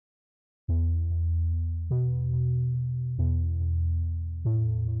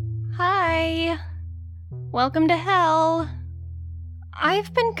Hi. Welcome to hell.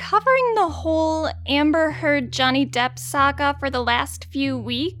 I've been covering the whole Amber Heard Johnny Depp saga for the last few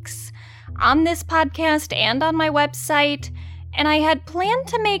weeks on this podcast and on my website, and I had planned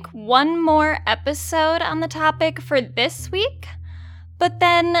to make one more episode on the topic for this week. But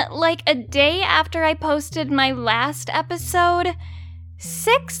then, like a day after I posted my last episode,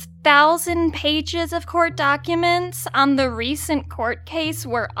 6,000 pages of court documents on the recent court case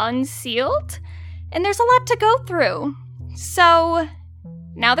were unsealed, and there's a lot to go through. So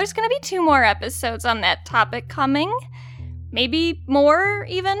now there's going to be 2 more episodes on that topic coming. Maybe more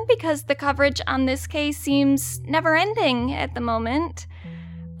even, because the coverage on this case seems never-ending at the moment.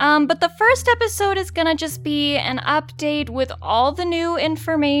 But the first episode is going to just be an update with all the new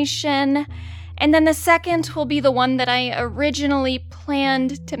information, and then the second will be the one that I originally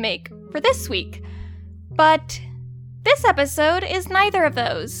planned to make for this week. But this episode is neither of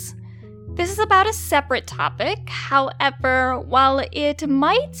those. This is about a separate topic. However, while it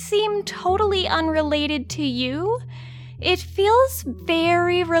might seem totally unrelated to you, it feels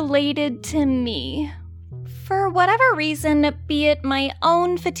very related to me. For whatever reason, be it my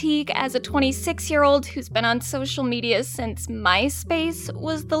own fatigue as a 26-year-old who's been on social media since MySpace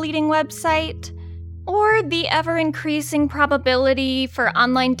was the leading website, or the ever-increasing probability for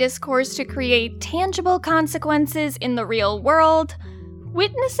online discourse to create tangible consequences in the real world,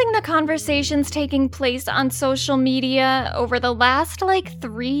 witnessing the conversations taking place on social media over the last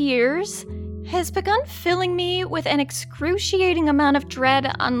 3 years has begun filling me with an excruciating amount of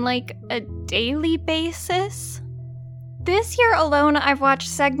dread on a daily basis. This year alone, I've watched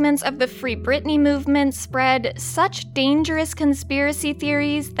segments of the Free Britney movement spread such dangerous conspiracy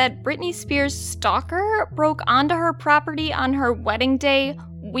theories that Britney Spears' stalker broke onto her property on her wedding day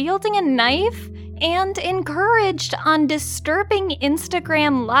wielding a knife and encouraged on disturbing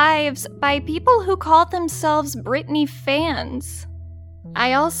Instagram lives by people who call themselves Britney fans.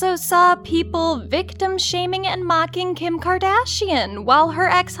 I also saw people victim-shaming and mocking Kim Kardashian while her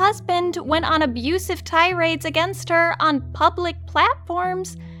ex-husband went on abusive tirades against her on public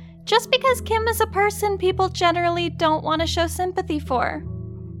platforms just because Kim is a person people generally don't want to show sympathy for.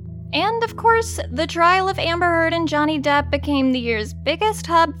 And of course, the trial of Amber Heard and Johnny Depp became the year's biggest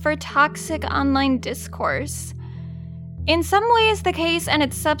hub for toxic online discourse. In some ways, the case and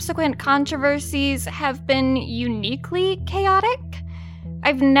its subsequent controversies have been uniquely chaotic.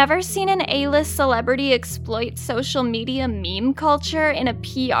 I've never seen an A-list celebrity exploit social media meme culture in a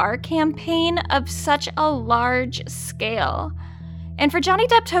PR campaign of such a large scale. And for Johnny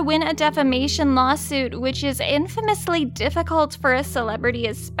Depp to win a defamation lawsuit, which is infamously difficult for a celebrity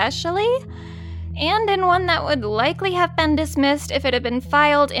especially, and in one that would likely have been dismissed if it had been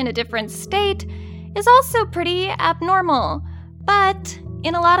filed in a different state, is also pretty abnormal. But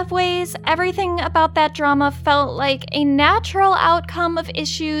in a lot of ways, everything about that drama felt like a natural outcome of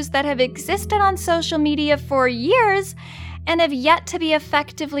issues that have existed on social media for years and have yet to be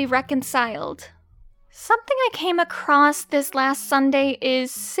effectively reconciled. Something I came across this last Sunday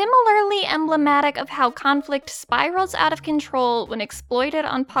is similarly emblematic of how conflict spirals out of control when exploited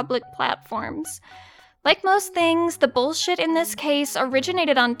on public platforms. Like most things, the bullshit in this case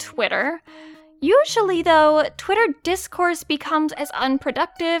originated on Twitter. Usually, though, Twitter discourse becomes as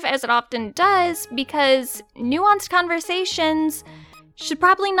unproductive as it often does because nuanced conversations should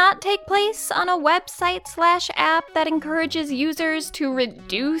probably not take place on a website/app that encourages users to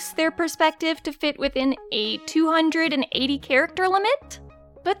reduce their perspective to fit within a 280-character limit.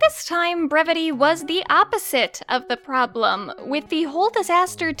 But this time, brevity was the opposite of the problem, with the whole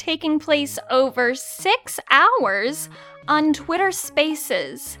disaster taking place over 6 hours on Twitter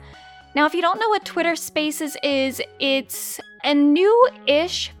Spaces. Now, if you don't know what Twitter Spaces is, it's a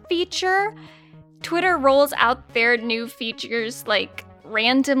new-ish feature. Twitter rolls out their new features,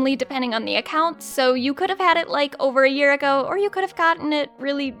 randomly depending on the account, so you could have had it, over a year ago, or you could have gotten it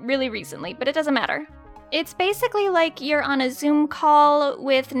really, really recently, but it doesn't matter. It's basically like you're on a Zoom call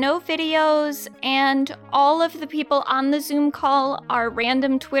with no videos, and all of the people on the Zoom call are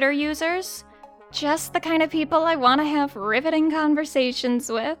random Twitter users. Just the kind of people I want to have riveting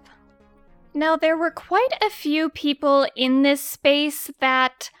conversations with. Now, there were quite a few people in this space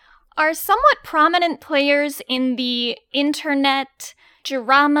that are somewhat prominent players in the internet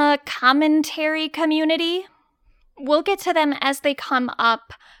drama commentary community. We'll get to them as they come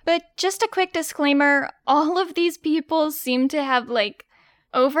up, but just a quick disclaimer, all of these people seem to have,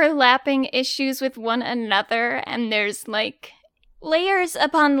 overlapping issues with one another, and there's, layers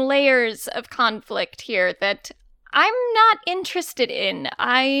upon layers of conflict here that I'm not interested in.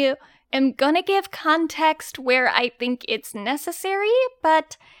 am gonna give context where I think it's necessary,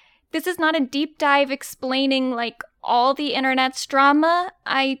 but This is not a deep dive explaining, like, all the internet's drama.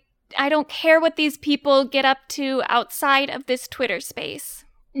 I don't care what these people get up to outside of this Twitter space.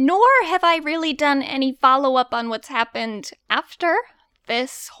 Nor have I really done any follow-up on what's happened after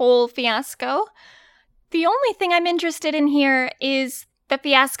this whole fiasco. The only thing I'm interested in here is the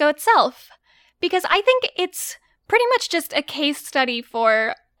fiasco itself, because I think it's pretty much just a case study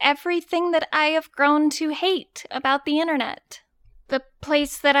for everything that I have grown to hate about the internet. The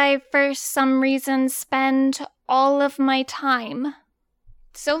place that I, for some reason, spend all of my time.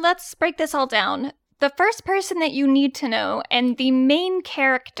 So let's break this all down. The first person that you need to know, and the main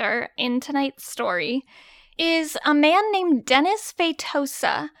character in tonight's story, is a man named Dennis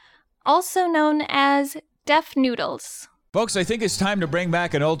Feitosa, also known as Def Noodles. Folks, I think it's time to bring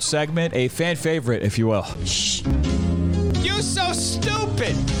back an old segment, a fan favorite, if you will. Shh! You're so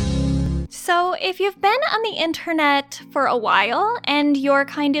stupid! So, if you've been on the internet for a while, and you're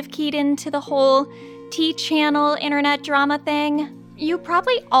kind of keyed into the whole T-channel internet drama thing, you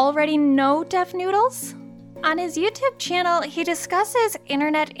probably already know Def Noodles. On his YouTube channel, he discusses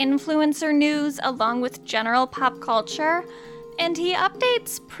internet influencer news along with general pop culture, and he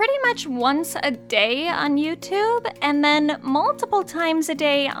updates pretty much once a day on YouTube and then multiple times a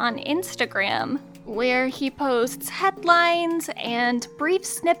day on Instagram, where he posts headlines and brief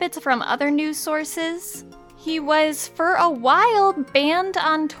snippets from other news sources. He was, for a while, banned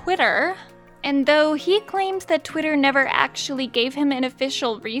on Twitter, and though he claims that Twitter never actually gave him an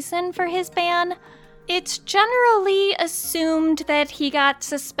official reason for his ban, it's generally assumed that he got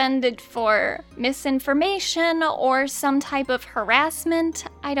suspended for misinformation or some type of harassment.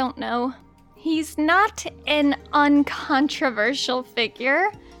 I don't know. He's not an uncontroversial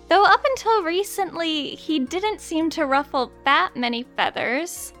figure, though up until recently, he didn't seem to ruffle that many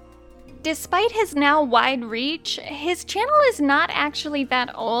feathers. Despite his now wide reach, his channel is not actually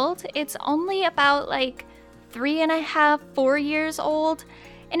that old. It's only about 3.5, 4 years old,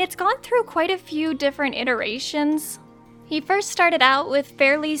 and it's gone through quite a few different iterations. He first started out with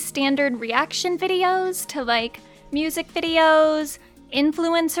fairly standard reaction videos to music videos,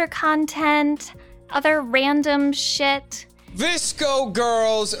 influencer content, other random shit. VSCO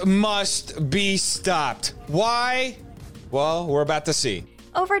girls must be stopped. Why? Well, we're about to see.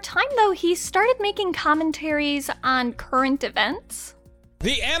 Over time, though, he started making commentaries on current events.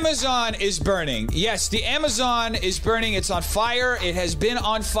 The Amazon is burning. Yes, the Amazon is burning. It's on fire. It has been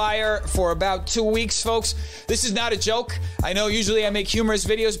on fire for about 2 weeks, folks. This is not a joke. I know usually I make humorous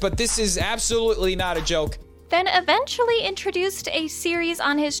videos, but this is absolutely not a joke. Then eventually introduced a series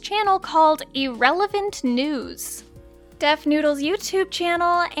on his channel called Irrelevant News. Def Noodles' YouTube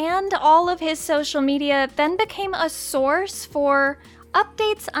channel and all of his social media then became a source for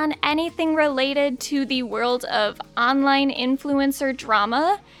updates on anything related to the world of online influencer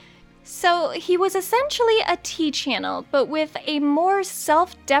drama. So he was essentially a T-channel, but with a more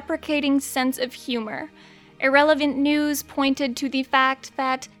self-deprecating sense of humor. Irrelevant News pointed to the fact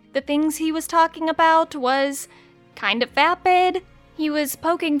that the things he was talking about was kind of vapid. He was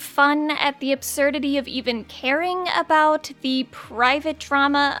poking fun at the absurdity of even caring about the private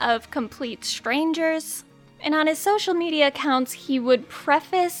drama of complete strangers. And on his social media accounts, he would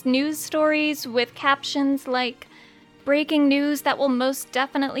preface news stories with captions like, "Breaking news that will most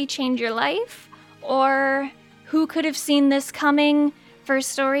definitely change your life," or "Who could have seen this coming?" for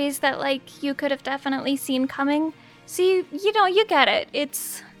stories that, you could have definitely seen coming. So, you get it.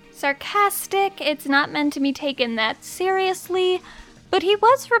 It's sarcastic, it's not meant to be taken that seriously, but he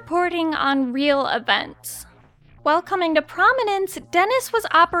was reporting on real events. While coming to prominence, Dennis was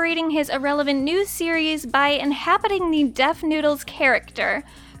operating his Irrelevant News series by inhabiting the Def Noodles character,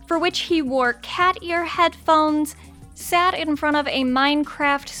 for which he wore cat ear headphones, sat in front of a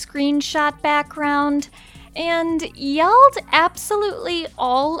Minecraft screenshot background, and yelled absolutely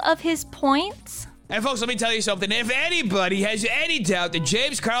all of his points. And folks, let me tell you something. If anybody has any doubt that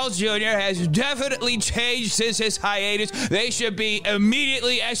James Carl Jr. has definitely changed since his hiatus, they should be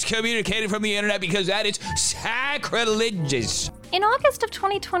immediately excommunicated from the internet because that is sacrilegious. In August of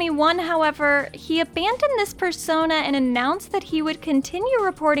 2021, however, he abandoned this persona and announced that he would continue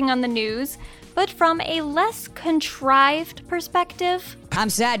reporting on the news, but from a less contrived perspective. I'm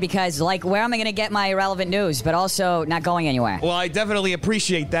sad because, where am I going to get my irrelevant news, but also not going anywhere? Well, I definitely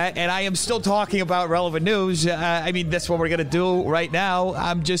appreciate that, and I am still talking about relevant news. That's what we're going to do right now.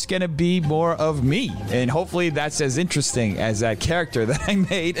 I'm just going to be more of me, and hopefully that's as interesting as that character that I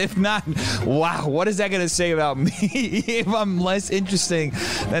made. If not, wow, what is that going to say about me if I'm less interesting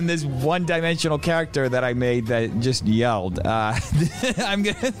than this one-dimensional character that I made that just yelled? I'm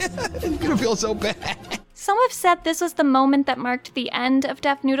going to feel so bad. Some have said this was the moment that marked the end of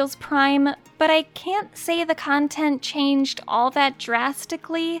Def Noodle's prime, but I can't say the content changed all that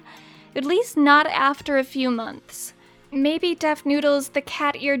drastically, at least not after a few months. Maybe Def Noodle's the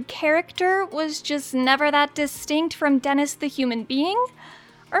cat-eared character was just never that distinct from Dennis the human being,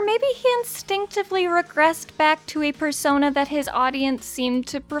 or maybe he instinctively regressed back to a persona that his audience seemed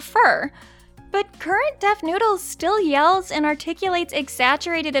to prefer. But current Def Noodles still yells and articulates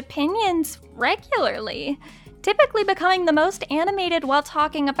exaggerated opinions regularly, typically becoming the most animated while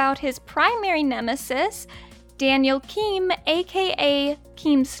talking about his primary nemesis, Daniel Keem, aka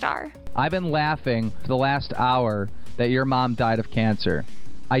Keemstar. I've been laughing for the last hour that your mom died of cancer.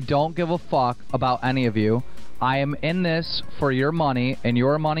 I don't give a fuck about any of you. I am in this for your money and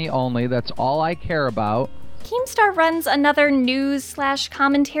your money only. That's all I care about. Keemstar runs another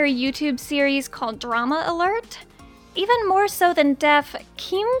news/commentary YouTube series called Drama Alert. Even more so than Def,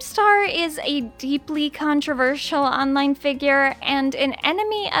 Keemstar is a deeply controversial online figure and an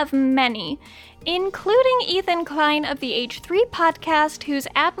enemy of many, including Ethan Klein of the H3 podcast, whose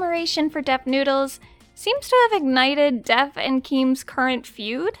admiration for Def Noodles seems to have ignited Def and Keem's current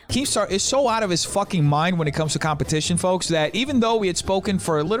feud. Keemstar is so out of his fucking mind when it comes to competition, folks, that even though we had spoken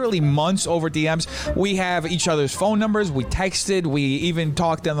for literally months over DMs, we have each other's phone numbers, we texted, we even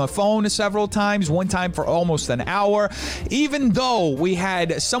talked on the phone several times, one time for almost an hour. Even though we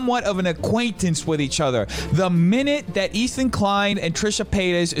had somewhat of an acquaintance with each other, the minute that Ethan Klein and Trisha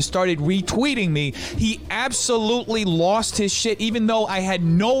Paytas started retweeting me, he absolutely lost his shit, even though I had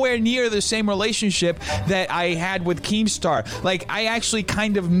nowhere near the same relationship that I had with Keemstar. Like, I actually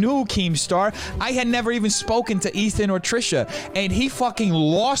kind of knew Keemstar. I had never even spoken to Ethan or Trisha, and he fucking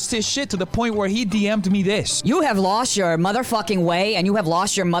lost his shit to the point where he DM'd me this. You have lost your motherfucking way, and you have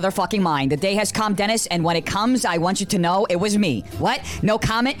lost your motherfucking mind. The day has come, Dennis, and when it comes, I want you to know it was me. What? No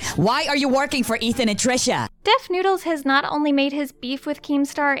comment? Why are you working for Ethan and Trisha? Def Noodles has not only made his beef with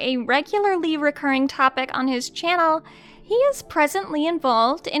Keemstar a regularly recurring topic on his channel, he is presently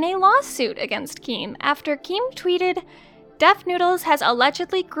involved in a lawsuit against Keem after Keem tweeted, "Def Noodles has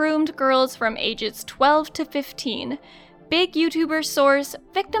allegedly groomed girls from ages 12 to 15. Big YouTuber source,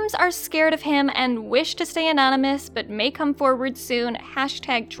 victims are scared of him and wish to stay anonymous but may come forward soon,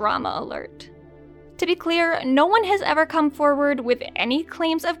 #drama alert." To be clear, no one has ever come forward with any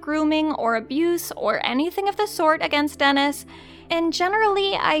claims of grooming or abuse or anything of the sort against Dennis, and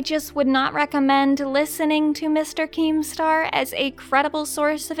generally, I just would not recommend listening to Mr. Keemstar as a credible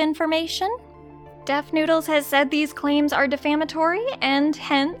source of information. Def Noodles has said these claims are defamatory and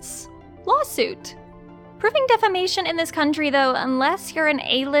hence, lawsuit. Proving defamation in this country, though, unless you're an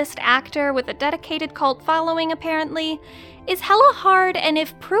A-list actor with a dedicated cult following apparently, is hella hard, and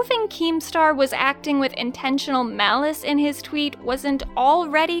if proving Keemstar was acting with intentional malice in his tweet wasn't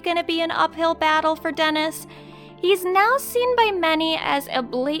already gonna be an uphill battle for Dennis, he's now seen by many as a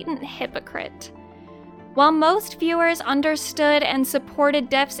blatant hypocrite. While most viewers understood and supported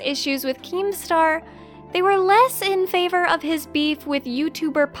Def's issues with Keemstar, they were less in favor of his beef with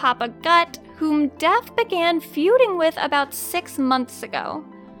YouTuber Papa Gut, whom Def began feuding with about 6 months ago.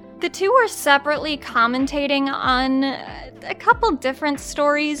 The two were separately commentating on a couple different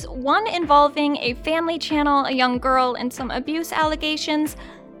stories, one involving a family channel, a young girl, and some abuse allegations.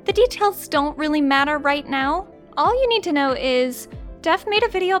 The details don't really matter right now. All you need to know is, Def made a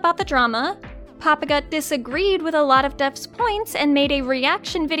video about the drama, Papa Gut disagreed with a lot of Def's points and made a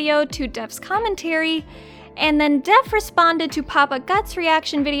reaction video to Def's commentary, and then Def responded to Papa Gut's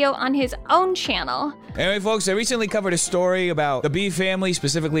reaction video on his own channel. Anyway, folks, I recently covered a story about the B family,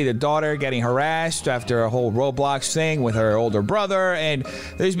 specifically the daughter getting harassed after a whole Roblox thing with her older brother, and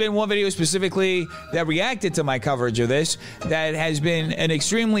there's been one video specifically that reacted to my coverage of this that has been an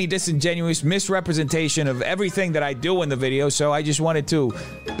extremely disingenuous misrepresentation of everything that I do in the video, so I just wanted to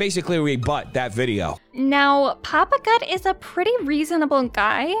basically rebut that video. Now, Papa Gut is a pretty reasonable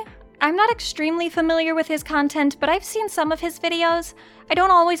guy. I'm not extremely familiar with his content, but I've seen some of his videos. I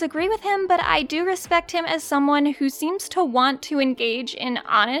don't always agree with him, but I do respect him as someone who seems to want to engage in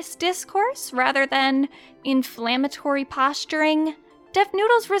honest discourse rather than inflammatory posturing. Def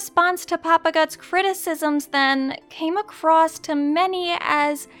Noodle's response to Papa Gut's criticisms then came across to many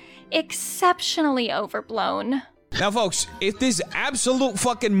as exceptionally overblown. Now, folks, if this absolute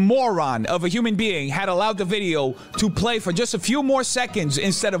fucking moron of a human being had allowed the video to play for just a few more seconds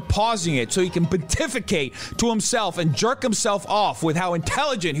instead of pausing it so he can pontificate to himself and jerk himself off with how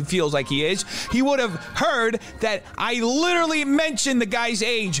intelligent he feels like he is, he would have heard that I literally mentioned the guy's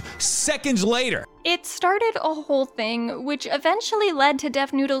age seconds later. It started a whole thing, which eventually led to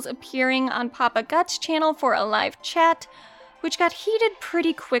Def Noodles appearing on Papa Gut's channel for a live chat, which got heated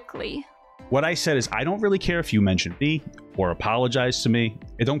pretty quickly. What I said is, I don't really care if you mention me or apologize to me.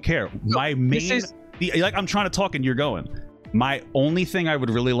 I don't care. My main, like I'm trying to talk and you're going. My only thing I would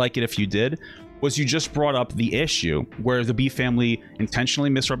really like it if you did was you just brought up the issue where the B family intentionally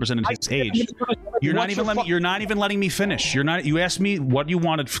misrepresented his age. You're not even letting me finish. You asked me what you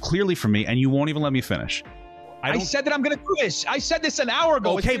wanted clearly from me, and you won't even let me finish. I said that I'm going to do this. I said this an hour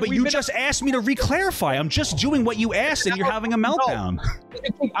ago. Okay, but you just asked me to re-clarify. I'm just doing what you asked, and you're having a meltdown.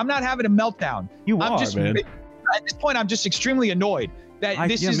 No, I'm not having a meltdown. You are, man. At this point, I'm just extremely annoyed that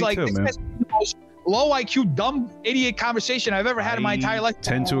this is like the most low IQ, dumb, idiot conversation I've ever had in my entire life. I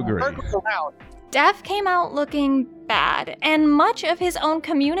tend to agree. Def came out looking bad, and much of his own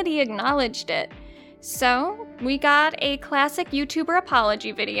community acknowledged it. So, we got a classic YouTuber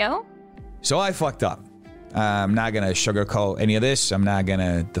apology video. So I fucked up. I'm not going to sugarcoat any of this. I'm not going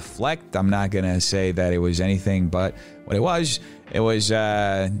to deflect. I'm not going to say that it was anything but what it was. It was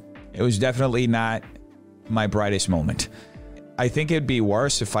definitely not my brightest moment. I think it'd be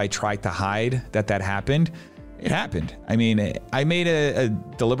worse if I tried to hide that happened. It happened. I mean, I made a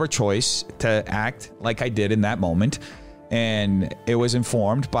deliberate choice to act like I did in that moment, and it was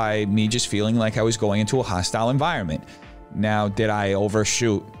informed by me just feeling like I was going into a hostile environment. Now, did I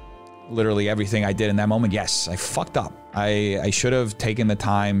overshoot literally everything I did in that moment? Yes, I fucked up. I should have taken the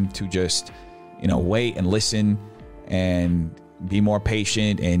time to just, wait and listen and be more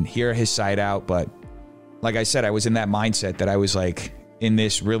patient and hear his side out. But like I said, I was in that mindset that I was like in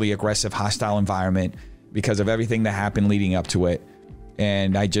this really aggressive, hostile environment because of everything that happened leading up to it.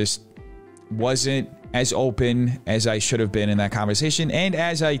 And I just wasn't as open as I should have been in that conversation, and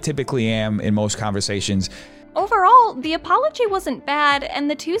as I typically am in most conversations. Overall, the apology wasn't bad,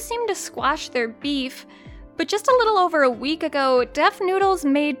 and the two seemed to squash their beef. But just a little over a week ago, Def Noodles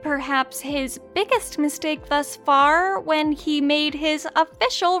made perhaps his biggest mistake thus far when he made his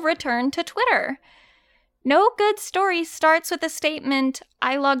official return to Twitter. No good story starts with the statement,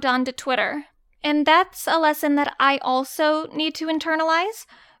 "I logged on to Twitter." And that's a lesson that I also need to internalize.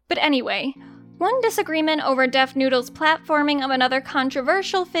 But anyway, one disagreement over Def Noodle's platforming of another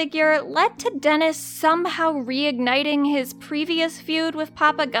controversial figure led to Dennis somehow reigniting his previous feud with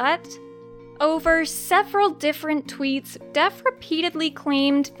Papa Gut. Over several different tweets, Def repeatedly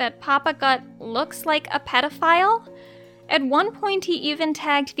claimed that Papa Gut looks like a pedophile. At one point, he even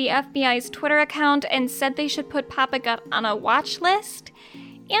tagged the FBI's Twitter account and said they should put Papa Gut on a watch list.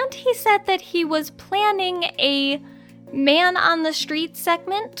 And he said that he was planning a man on the street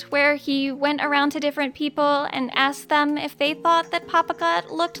segment where he went around to different people and asked them if they thought that Papa Gut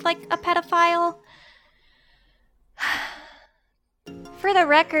looked like a pedophile. For the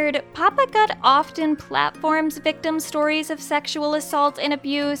record, Papa Gut often platforms victim stories of sexual assault and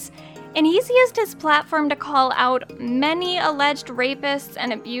abuse, and he's used his platform to call out many alleged rapists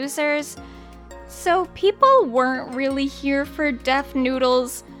and abusers. So people weren't really here for Def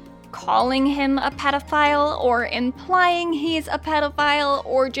Noodles calling him a pedophile or implying he's a pedophile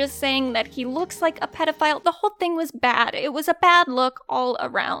or just saying that he looks like a pedophile. The whole thing was bad. It was a bad look all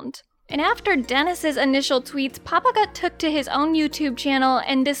around. And after Dennis's initial tweets, Papa Gut took to his own YouTube channel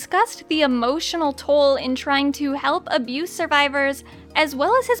and discussed the emotional toll in trying to help abuse survivors, as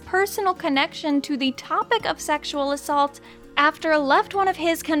well as his personal connection to the topic of sexual assault after a loved one of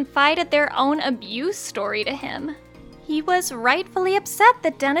his confided their own abuse story to him. He was rightfully upset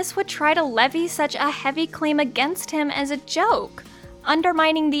that Dennis would try to levy such a heavy claim against him as a joke,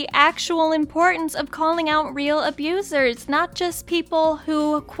 undermining the actual importance of calling out real abusers, not just people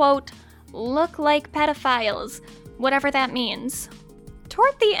who, quote, look like pedophiles, whatever that means.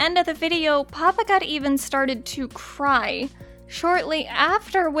 Toward the end of the video, Papa Gut even started to cry, shortly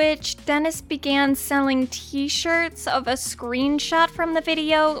after which Dennis began selling t-shirts of a screenshot from the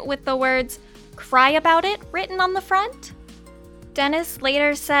video with the words, "Cry about it," written on the front. Dennis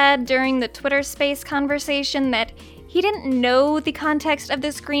later said during the Twitter Space conversation that he didn't know the context of the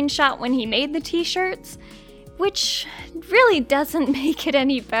screenshot when he made the t-shirts, which really doesn't make it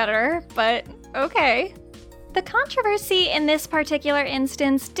any better, but okay. The controversy in this particular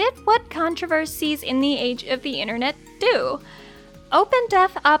instance did what controversies in the age of the internet do. Open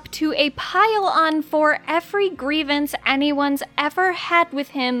Def up to a pile-on for every grievance anyone's ever had with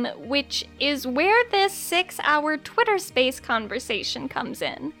him, which is where this 6-hour Twitter Space conversation comes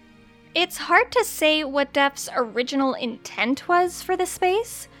in. It's hard to say what Def's original intent was for the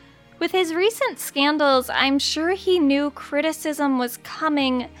space. With his recent scandals, I'm sure he knew criticism was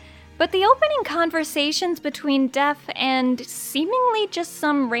coming, but the opening conversations between Def and seemingly just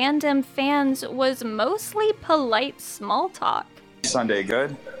some random fans was mostly polite small talk. Sunday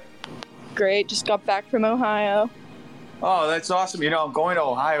good? Great, just got back from Ohio. Oh, that's awesome. I'm going to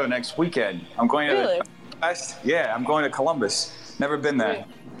Ohio next weekend. I'm going to I'm going to Columbus. Never been there.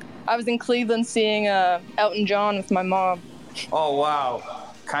 I was in Cleveland seeing Elton John with my mom. Oh,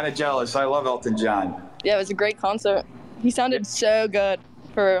 wow. Kind of jealous. I love Elton John. Yeah, it was a great concert. He sounded so good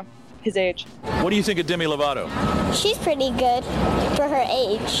for his age. What do you think of Demi Lovato? She's pretty good for her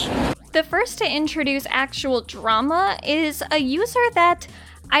age. The first to introduce actual drama is a user that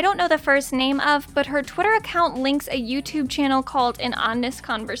I don't know the first name of, but her Twitter account links a YouTube channel called An Honest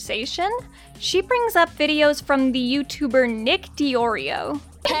Conversation. She brings up videos from the YouTuber Nick Diorio.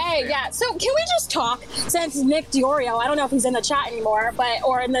 Hey, yeah, so can we just talk, since Nick Diorio, I don't know if he's in the chat anymore,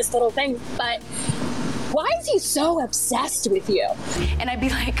 or in this little thing, but why is he so obsessed with you? And I'd be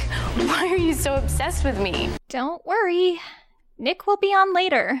like, why are you so obsessed with me? Don't worry, Nick will be on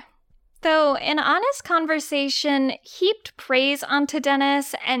later. Though An Honest Conversation heaped praise onto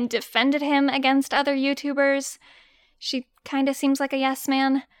Dennis and defended him against other YouTubers, she kinda seems like a yes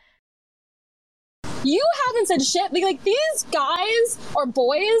man. You haven't said shit. Like, these guys or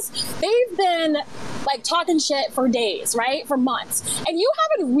boys, they've been, like, talking shit for days, right? For months. And you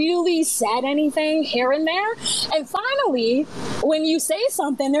haven't really said anything here and there. And finally, when you say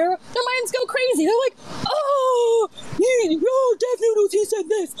something, their minds go crazy. They're like, oh, Def Noodles, he said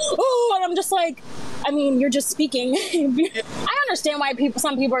this. Oh, and I'm just like, I mean, you're just speaking. I understand why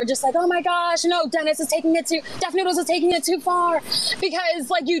some people are just like, oh my gosh, no, Def Noodles is taking it too far. Because,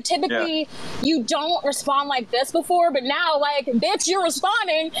 like, you typically, you don't respond like this before, but now, like, bitch, you're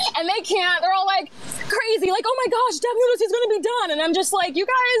responding, and they can't. They're all, like, crazy, like, oh my gosh, Def Noodles is gonna be done. And I'm just like, you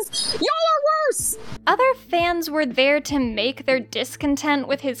guys, y'all are worse. Other fans were there to make their discontent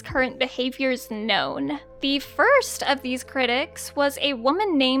with his current behaviors known. The first of these critics was a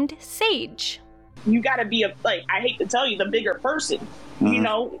woman named Sage. You gotta be I hate to tell you, the bigger person,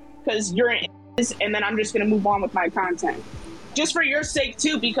 because you're in this, and then I'm just gonna move on with my content. Just for your sake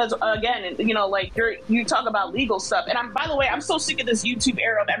too, because again, you talk about legal stuff, and by the way, I'm so sick of this YouTube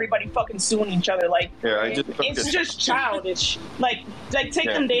era of everybody fucking suing each other. It's just childish. Take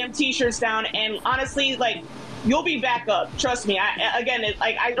them damn t-shirts down, and honestly, you'll be back up. Trust me.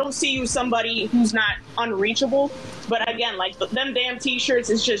 I don't see you somebody who's not unreachable, but again, them damn t-shirts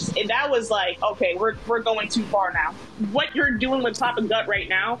is just, that was okay, we're going too far now. What you're doing with Papa Gut right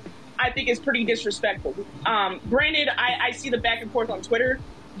now, I think is pretty disrespectful. Granted, I see the back and forth on Twitter,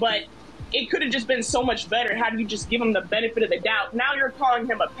 but it could have just been so much better had you just give him the benefit of the doubt. Now you're calling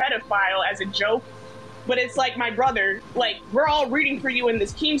him a pedophile as a joke, but it's like, my brother, we're all rooting for you in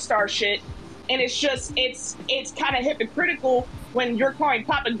this Keemstar shit, and it's kind of hypocritical when you're calling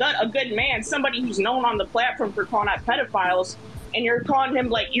Papa Gut a good man, somebody who's known on the platform for calling out pedophiles, and you're calling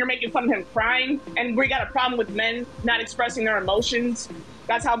him, you're making fun of him crying, and we got a problem with men not expressing their emotions.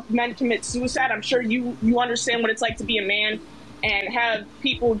 That's how men commit suicide. I'm sure you understand what it's like to be a man and have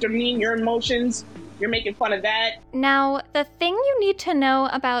people demean your emotions. You're making fun of that. Now, the thing you need to know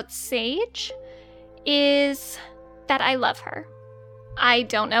about Sage is that I love her. I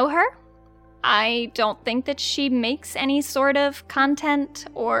don't know her. I don't think that she makes any sort of content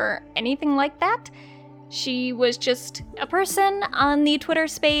or anything like that. She was just a person on the Twitter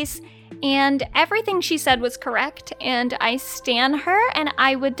space, and everything she said was correct, and I stan her, and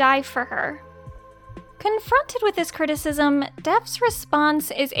I would die for her. Confronted with this criticism, Def's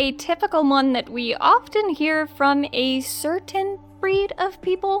response is a typical one that we often hear from a certain breed of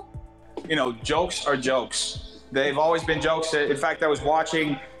people. Jokes are jokes. They've always been jokes. In fact, I was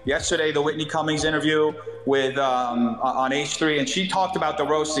watching yesterday the Whitney Cummings interview with on H3, and she talked about the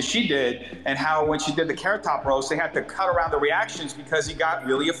roast that she did and how when she did the Carrot Top roast, they had to cut around the reactions because he got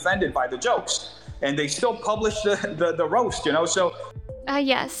really offended by the jokes. And they still published the roast, so...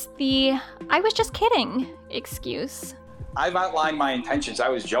 Yes, the "I was just kidding" excuse. I've outlined my intentions. I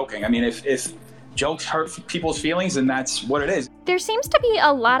was joking. I mean, if jokes hurt people's feelings, then that's what it is. There seems to be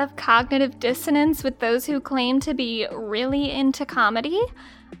a lot of cognitive dissonance with those who claim to be really into comedy.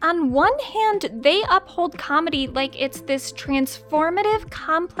 On one hand, they uphold comedy like it's this transformative,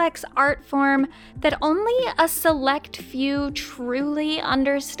 complex art form that only a select few truly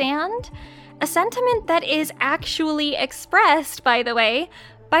understand. A sentiment that is actually expressed, by the way,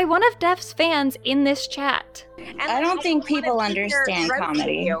 by one of Def's fans in this chat. I don't think people understand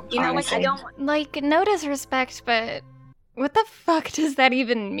comedy. I don't... no disrespect, but what the fuck does that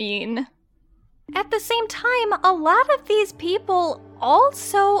even mean? At the same time, a lot of these people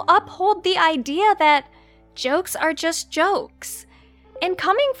also uphold the idea that jokes are just jokes. And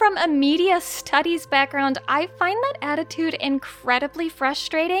coming from a media studies background, I find that attitude incredibly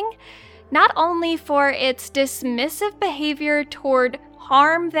frustrating, not only for its dismissive behavior toward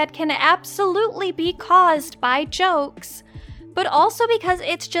harm that can absolutely be caused by jokes, but also because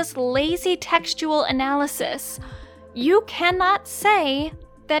it's just lazy textual analysis. You cannot say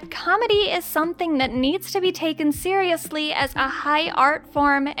that comedy is something that needs to be taken seriously as a high art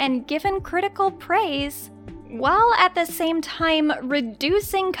form and given critical praise, while at the same time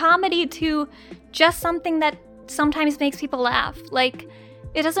reducing comedy to just something that sometimes makes people laugh. Like,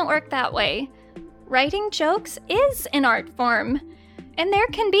 it doesn't work that way. Writing jokes is an art form, and there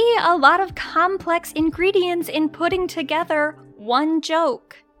can be a lot of complex ingredients in putting together one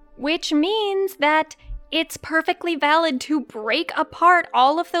joke, which means that it's perfectly valid to break apart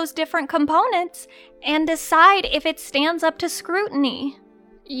all of those different components and decide if it stands up to scrutiny.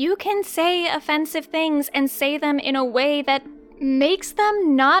 You can say offensive things and say them in a way that makes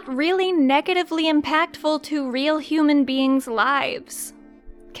them not really negatively impactful to real human beings' lives.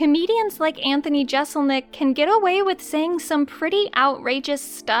 Comedians like Anthony Jeselnik can get away with saying some pretty outrageous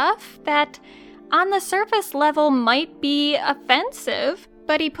stuff that, on the surface level, might be offensive,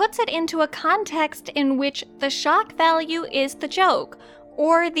 but he puts it into a context in which the shock value is the joke,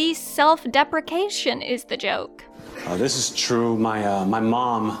 or the self-deprecation is the joke. This is true. My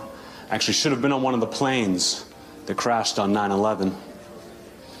mom actually should have been on one of the planes that crashed on 9/11.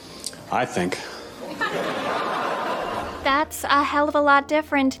 I think. That's a hell of a lot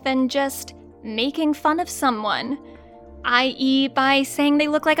different than just making fun of someone, i.e. by saying they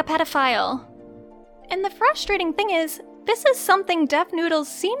look like a pedophile. And the frustrating thing is, this is something Deaf Noodles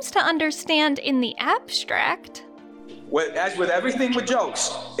seems to understand in the abstract. As with everything with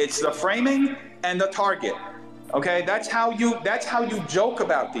jokes, it's the framing and the target. Okay, that's how you joke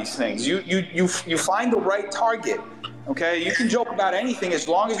about these things. You find the right target. Okay, you can joke about anything as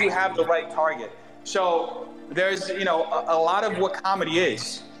long as you have the right target. So there's a lot of what comedy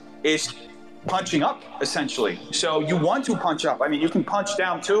is punching up, essentially. So you want to punch up. I mean, you can punch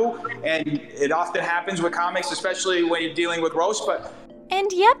down too, and it often happens with comics, especially when you're dealing with roast, but...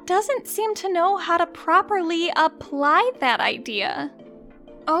 And yet doesn't seem to know how to properly apply that idea.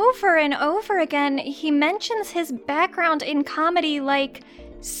 Over and over again, he mentions his background in comedy like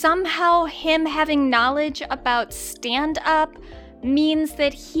somehow him having knowledge about stand-up means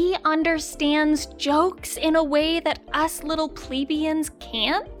that he understands jokes in a way that us little plebeians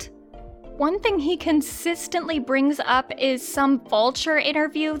can't. One thing he consistently brings up is some Vulture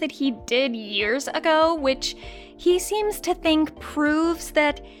interview that he did years ago, which he seems to think proves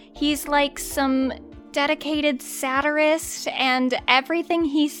that he's like some dedicated satirist and everything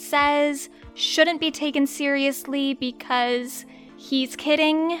he says shouldn't be taken seriously because he's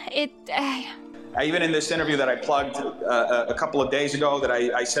kidding. Even in this interview that I plugged a couple of days ago that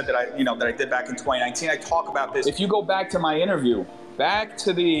I said that I did back in 2019, I talk about this. If you go back to my interview, back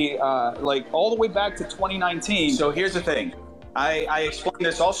to the, all the way back to 2019. So here's the thing. I explained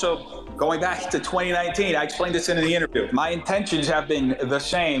this also going back to 2019. I explained this in the interview. My intentions have been the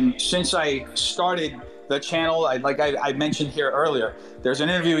same since I started the channel. I mentioned here earlier, there's an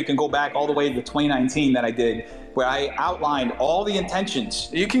interview you can go back all the way to 2019 that I did where I outlined all the intentions.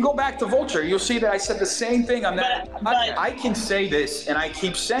 You can go back to Vulture. You'll see that I said the same thing on that. I can say this and I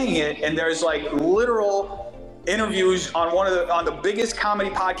keep saying it, and there's like literal interviews on the biggest comedy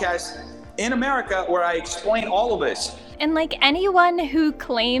podcast in America where I explain all of this. And like anyone who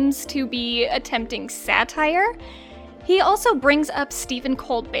claims to be attempting satire, he also brings up Stephen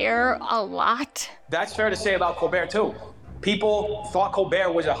Colbert a lot. That's fair to say about Colbert too. People thought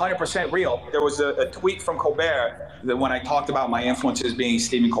Colbert was 100% real. There was a tweet from Colbert that when I talked about my influences being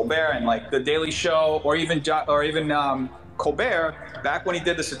Stephen Colbert and like The Daily Show or even Colbert, back when he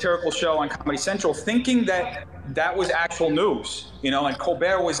did the satirical show on Comedy Central, thinking that that was actual news, and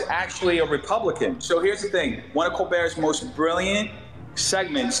Colbert was actually a Republican. So here's the thing, one of Colbert's most brilliant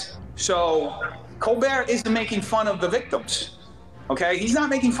segments. So Colbert isn't making fun of the victims, okay? He's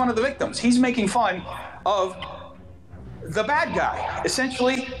not making fun of the victims. He's making fun of the bad guy,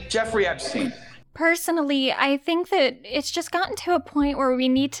 essentially Jeffrey Epstein. Personally, I think that it's just gotten to a point where we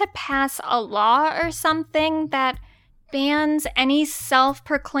need to pass a law or something that bans any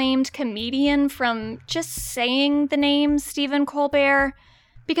self-proclaimed comedian from just saying the name Stephen Colbert,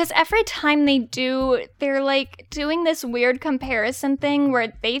 because every time they do, they're like doing this weird comparison thing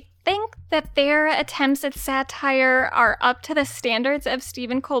where they think that their attempts at satire are up to the standards of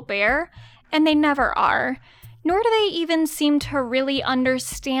Stephen Colbert, and they never are. Nor do they even seem to really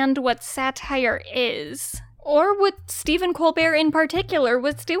understand what satire is, or what Stephen Colbert in particular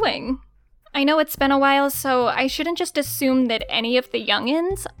was doing. I know it's been a while, so I shouldn't just assume that any of the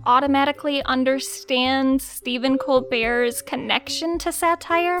youngins automatically understand Stephen Colbert's connection to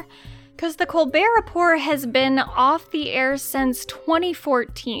satire, Because the Colbert Report has been off the air since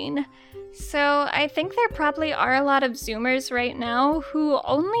 2014. So I think there probably are a lot of Zoomers right now who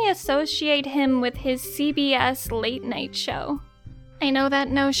only associate him with his CBS late night show. I know that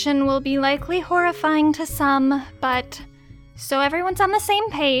notion will be likely horrifying to some, but so everyone's on the same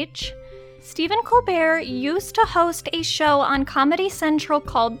page, Stephen Colbert used to host a show on Comedy Central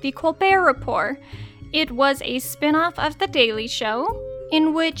called The Colbert Report. It was a spin-off of The Daily Show,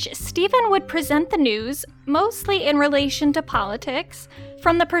 in which Stephen would present the news, mostly in relation to politics,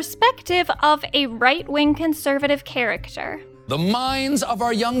 from the perspective of a right-wing conservative character. The minds of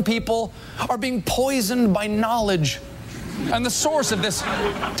our young people are being poisoned by knowledge. And the source of this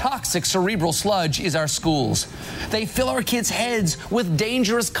toxic cerebral sludge is our schools. They fill our kids' heads with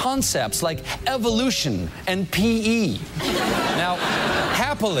dangerous concepts like evolution and PE. Now,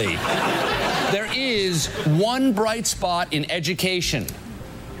 happily, there is one bright spot in education: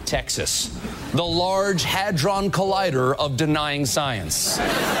 Texas, the Large Hadron Collider of denying science.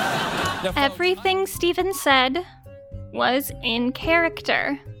 Everything Stephen said was in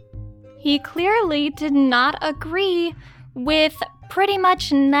character. He clearly did not agree with pretty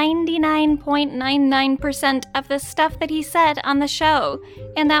much 99.99% of the stuff that he said on the show,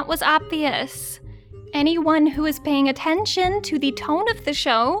 and that was obvious. Anyone who is paying attention to the tone of the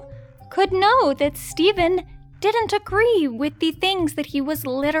show could know that Stephen didn't agree with the things that he was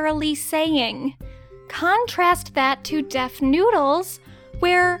literally saying. Contrast that to Deaf Noodles,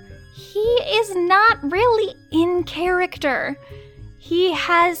 where he is not really in character. He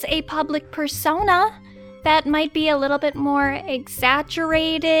has a public persona that might be a little bit more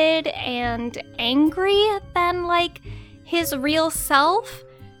exaggerated and angry than, like, his real self.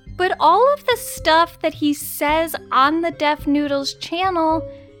 But all of the stuff that he says on the Deaf Noodles channel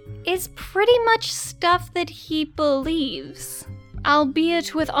is pretty much stuff that he believes,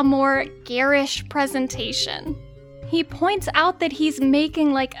 albeit with a more garish presentation. He points out that he's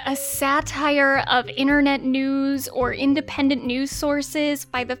making like a satire of internet news or independent news sources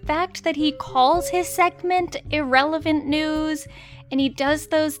by the fact that he calls his segment irrelevant news, and he does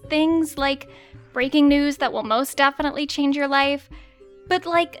those things like breaking news that will most definitely change your life. But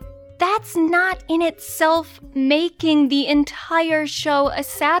like, that's not in itself making the entire show a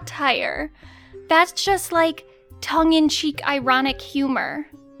satire. That's just like tongue-in-cheek ironic humor.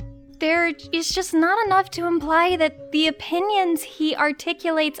 There is just not enough to imply that the opinions he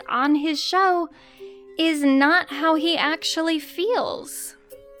articulates on his show is not how he actually feels.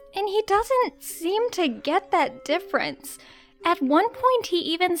 And he doesn't seem to get that difference. At one point, he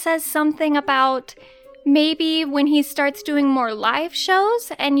even says something about maybe when he starts doing more live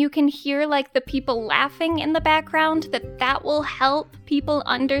shows and you can hear like the people laughing in the background, that will help people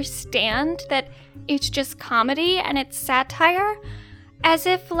understand that it's just comedy and it's satire. As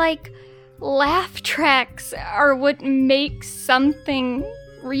if, like, laugh tracks are what makes something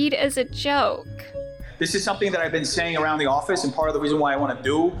read as a joke. This is something that I've been saying around the office, and part of the reason why I want to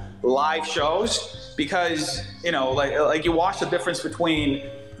do live shows, because, you know, like you watch the difference between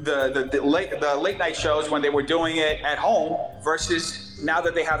the late night shows when they were doing it at home versus now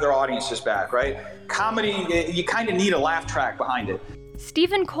that they have their audiences back, right? Comedy, you kind of need a laugh track behind it.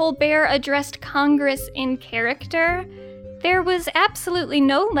 Stephen Colbert addressed Congress in character. There was absolutely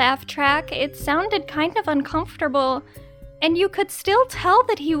no laugh track. It sounded kind of uncomfortable, and you could still tell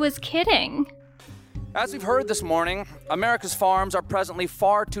that he was kidding. As we've heard this morning, America's farms are presently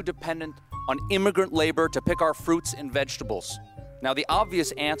far too dependent on immigrant labor to pick our fruits and vegetables. Now, the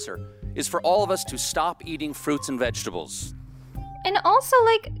obvious answer is for all of us to stop eating fruits and vegetables. And also,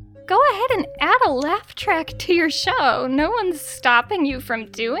 like, go ahead and add a laugh track to your show. No one's stopping you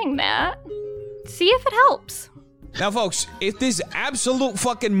from doing that. See if it helps. Now, folks, if this absolute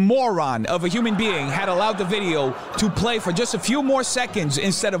fucking moron of a human being had allowed the video to play for just a few more seconds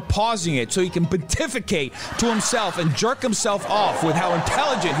instead of pausing it so he can pontificate to himself and jerk himself off with how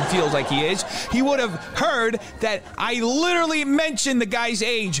intelligent he feels like he is, he would have heard that I literally mentioned the guy's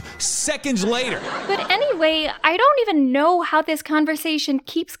age seconds later. But anyway, I don't even know how this conversation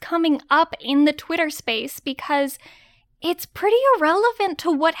keeps coming up in the Twitter space because it's pretty irrelevant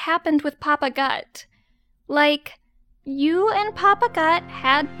to what happened with Papa Gut. Like, you and Papa Gut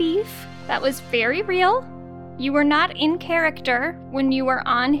had beef that was very real. You were not in character when you were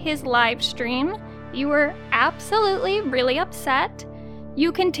on his live stream. You were absolutely really upset.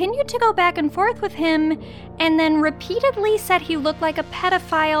 You continued to go back and forth with him and then repeatedly said he looked like a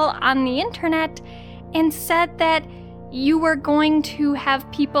pedophile on the internet and said that you were going to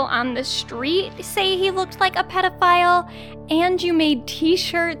have people on the street say he looked like a pedophile, and you made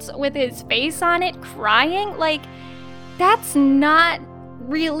t-shirts with his face on it crying. Like, that's not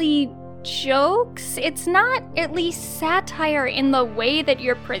really jokes, it's not at least satire in the way that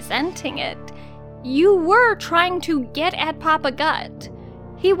you're presenting it. You were trying to get at Papa Gut.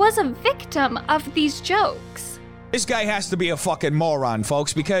 He was a victim of these jokes. This guy has to be a fucking moron,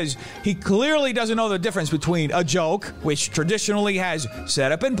 folks, because he clearly doesn't know the difference between a joke, which traditionally has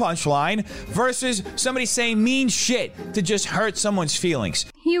setup and punchline, versus somebody saying mean shit to just hurt someone's feelings.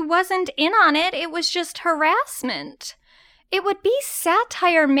 He wasn't in on it, it was just harassment. It would be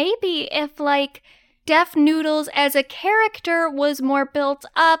satire maybe if, like, Def Noodles as a character was more built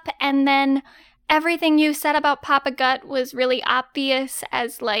up and then everything you said about Papa Gut was really obvious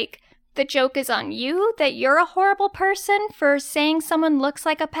as, like, the joke is on you, that you're a horrible person for saying someone looks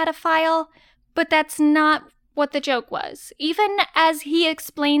like a pedophile, but that's not what the joke was. Even as he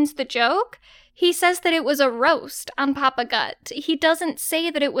explains the joke, he says that it was a roast on Papa Gut. He doesn't say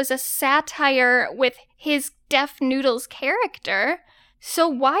that it was a satire with his Def Noodles character. So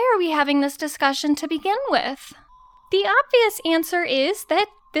why are we having this discussion to begin with? The obvious answer is that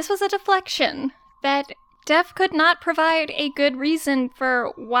this was a deflection, that Def could not provide a good reason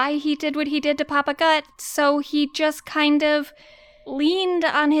for why he did what he did to Papa Gut, so he just kind of leaned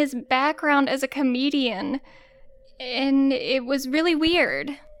on his background as a comedian, and it was really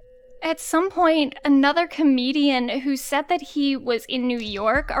weird. At some point, another comedian who said that he was in New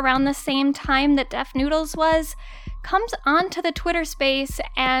York around the same time that Def Noodles was, comes onto the Twitter space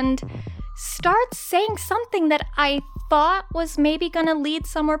and starts saying something that I thought was maybe gonna lead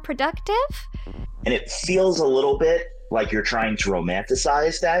somewhere productive. And it feels a little bit like you're trying to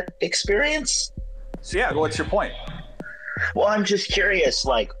romanticize that experience. So yeah, what's your point? Well, I'm just curious,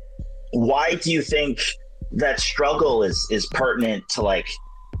 like, why do you think that struggle is pertinent to, like,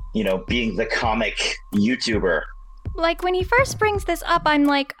 you know, being the comic YouTuber? Like, when he first brings this up, I'm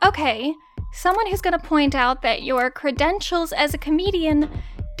like, okay, someone who's gonna point out that your credentials as a comedian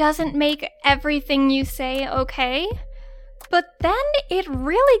doesn't make everything you say okay. But then it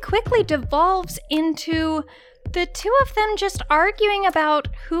really quickly devolves into the two of them just arguing about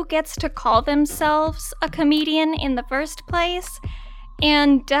who gets to call themselves a comedian in the first place.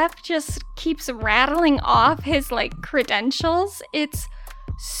 And Def just keeps rattling off his, like, credentials. It's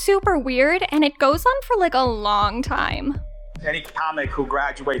super weird, and it goes on for, like, a long time. Any comic who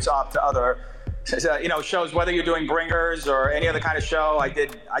graduates up to other shows, whether you're doing Bringers or any other kind of show. I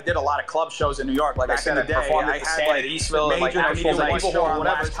did a lot of club shows in New York. Like back in the day, I had like Eastville and like people who are on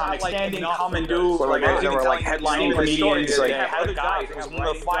last comic standing come and do, or like there were like headlining comedians. Like I had a guy who was one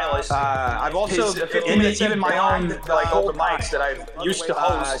of the finalists. I've also even my own like open mics that I used to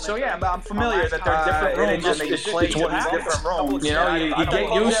host. So yeah, I'm familiar that there are different rooms and they just play to these different rooms. You know, you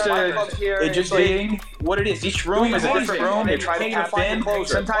get used to it just being what it is. Each room is a different room. You try to tap in.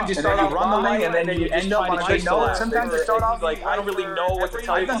 Sometimes you start off run the lane and then you end up on a big note. Sometimes you start off like I don't really know what to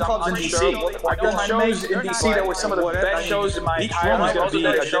tell you. I've done clubs in DC. I've done shows in DC that were some of the best shows in my entire life. Each room is going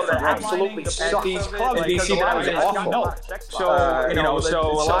to be a show that absolutely sucked. These clubs in DC that was awful. So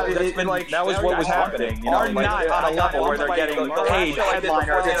so a lot of it's been like that was what was happening. Are not on a level where they're getting paid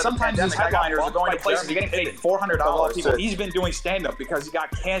headliners. And sometimes these headliners are going to places you're getting paid $400. He's been doing stand-up because he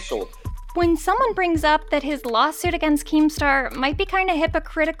got canceled. When someone brings up that his lawsuit against Keemstar might be kind of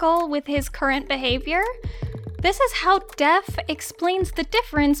hypocritical with his current behavior, this is how Def explains the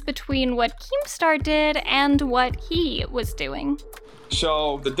difference between what Keemstar did and what he was doing.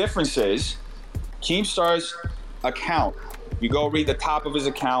 So the difference is Keemstar's account, you go read the top of his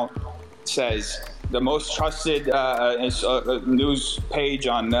account, it says the most trusted news page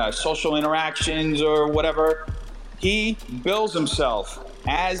on social interactions or whatever. He bills himself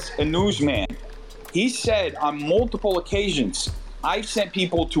as a newsman. He said on multiple occasions, I've sent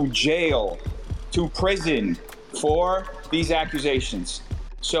people to jail, to prison for these accusations.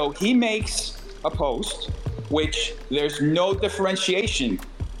 So he makes a post which there's no differentiation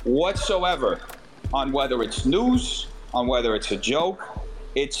whatsoever on whether it's news, on whether it's a joke.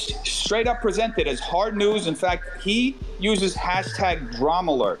 It's straight up presented as hard news. In fact, he uses hashtag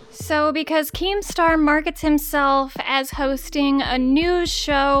DramaAlert. So because Keemstar markets himself as hosting a news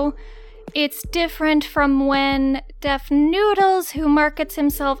show, it's different from when Def Noodles, who markets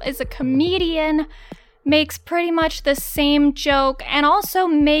himself as a comedian, makes pretty much the same joke and also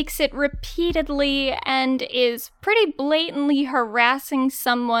makes it repeatedly and is pretty blatantly harassing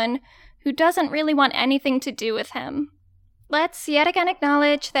someone who doesn't really want anything to do with him. Let's yet again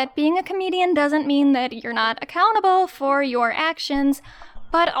acknowledge that being a comedian doesn't mean that you're not accountable for your actions,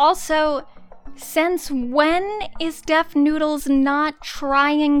 but also, since when is Def Noodles not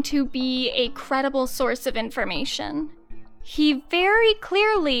trying to be a credible source of information? He very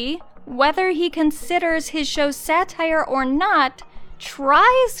clearly, whether he considers his show satire or not,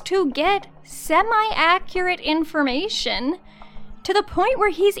 tries to get semi-accurate information to the point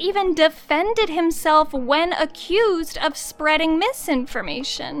where he's even defended himself when accused of spreading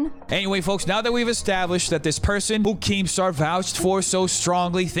misinformation. Anyway, folks, now that we've established that this person who Keemstar vouched for so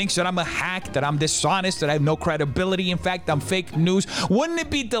strongly thinks that I'm a hack, that I'm dishonest, that I have no credibility, in fact, I'm fake news, wouldn't it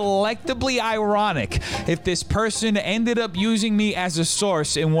be delectably ironic if this person ended up using me as a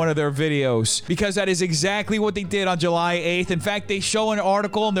source in one of their videos? Because that is exactly what they did on July 8th. In fact, they show an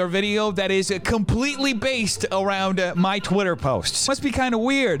article in their video that is completely based around my Twitter post. Must be kind of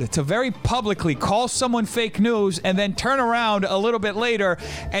weird to very publicly call someone fake news and then turn around a little bit later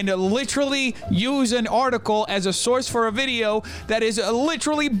and literally use an article as a source for a video that is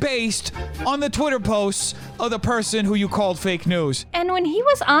literally based on the Twitter posts of the person who you called fake news. And when he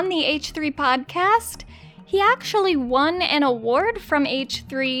was on the H3 podcast, he actually won an award from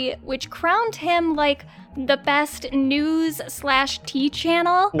H3, which crowned him like the best news/tea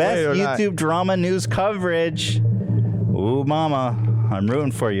channel. Best YouTube drama news coverage. Ooh, mama, I'm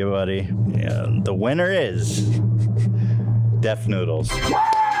rooting for you, buddy. Yeah, the winner is Def Noodles.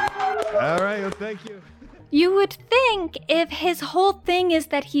 All right, well, thank you. You would think if his whole thing is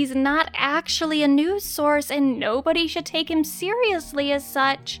that he's not actually a news source and nobody should take him seriously as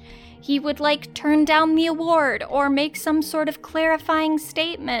such, he would like turn down the award or make some sort of clarifying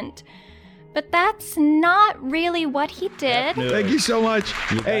statement. But that's not really what he did. Thank you so much.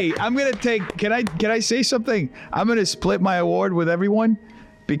 Hey, I'm gonna take. Can I say something? I'm gonna split my award with everyone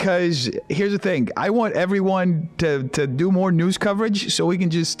because here's the thing. I want everyone to do more news coverage so we can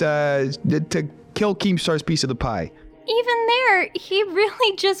just to kill Keemstar's piece of the pie. Even there, he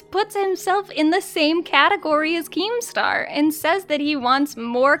really just puts himself in the same category as Keemstar and says that he wants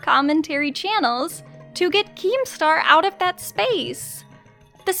more commentary channels to get Keemstar out of that space.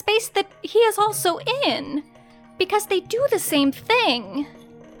 The space that he is also in, because they do the same thing.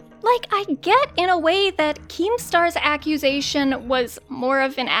 Like, I get in a way that Keemstar's accusation was more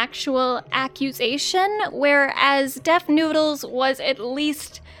of an actual accusation, whereas Def Noodles was at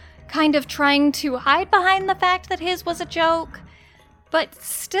least kind of trying to hide behind the fact that his was a joke. But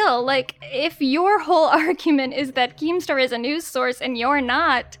still, like, if your whole argument is that Keemstar is a news source and you're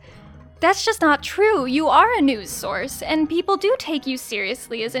not, that's just not true. You are a news source, and people do take you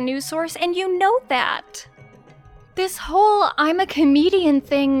seriously as a news source, and you know that. This whole I'm a comedian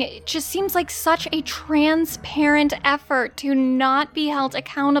thing just seems like such a transparent effort to not be held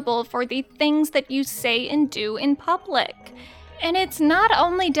accountable for the things that you say and do in public. And it's not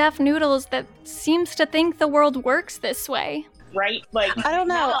only Def Noodles that seems to think the world works this way. Right? Like, I don't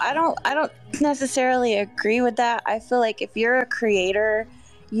know. I don't necessarily agree with that. I feel like if you're a creator,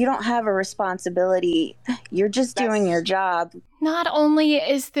 you don't have a responsibility. You're just doing your job. Not only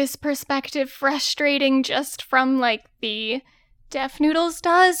is this perspective frustrating just from, like, the Def Noodles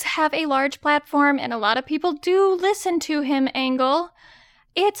does have a large platform and a lot of people do listen to him angle,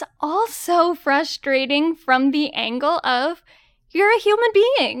 it's also frustrating from the angle of you're a human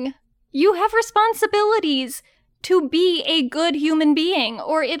being. You have responsibilities to be a good human being,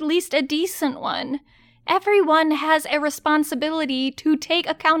 or at least a decent one. Everyone has a responsibility to take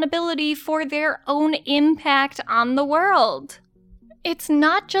accountability for their own impact on the world. It's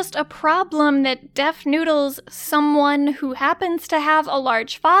not just a problem that Def Noodles, someone who happens to have a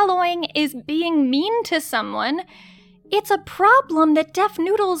large following, is being mean to someone. It's a problem that Def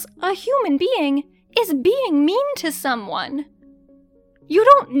Noodles, a human being, is being mean to someone. You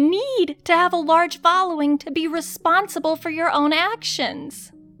don't need to have a large following to be responsible for your own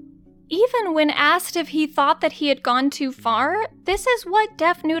actions. Even when asked if he thought that he had gone too far, this is what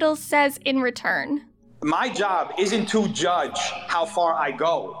Def Noodles says in return. My job isn't to judge how far I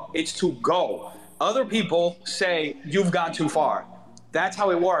go. It's to go. Other people say, you've gone too far. That's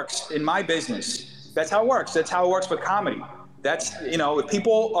how it works in my business. That's how it works. That's how it works with comedy. That's,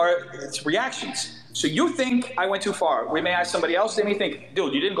 it's reactions. So you think I went too far. We may ask somebody else, they may think,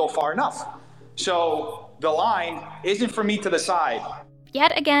 dude, you didn't go far enough. So the line isn't for me to decide.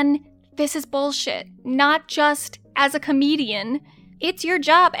 Yet again, this is bullshit. Not just as a comedian. It's your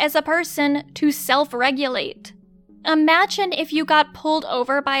job as a person to self-regulate. Imagine if you got pulled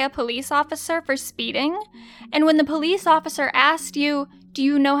over by a police officer for speeding, and when the police officer asked you, do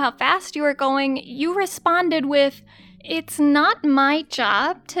you know how fast you were going, you responded with, it's not my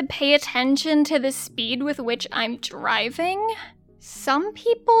job to pay attention to the speed with which I'm driving. Some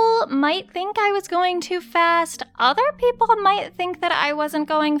people might think I was going too fast. Other people might think that I wasn't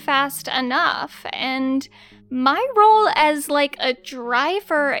going fast enough. And my role as, like, a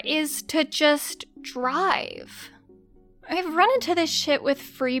driver is to just drive. I've run into this shit with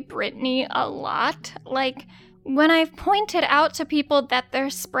Free Britney a lot. Like, When I've pointed out to people that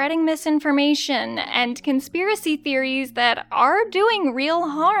they're spreading misinformation and conspiracy theories that are doing real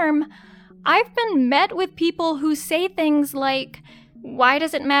harm, I've been met with people who say things like, "Why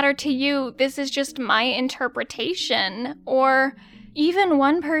does it matter to you? This is just my interpretation." Or even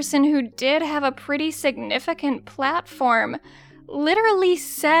one person who did have a pretty significant platform literally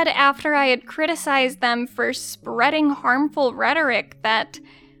said after I had criticized them for spreading harmful rhetoric that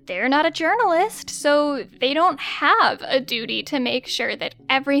they're not a journalist, so they don't have a duty to make sure that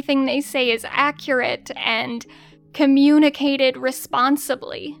everything they say is accurate and communicated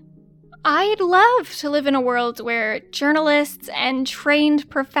responsibly. I'd love to live in a world where journalists and trained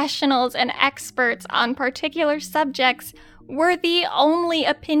professionals and experts on particular subjects were the only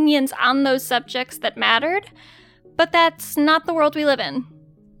opinions on those subjects that mattered, but that's not the world we live in.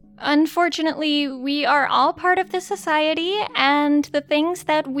 Unfortunately, we are all part of this society, and the things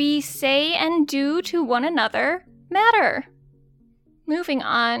that we say and do to one another matter. Moving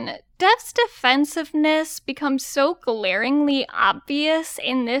on, Dev's defensiveness becomes so glaringly obvious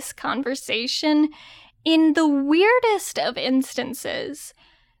in this conversation in the weirdest of instances.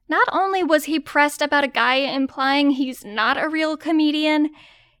 Not only was he pressed about a guy implying he's not a real comedian,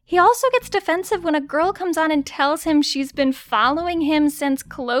 he also gets defensive when a girl comes on and tells him she's been following him since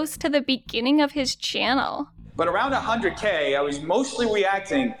close to the beginning of his channel. But around 100K, I was mostly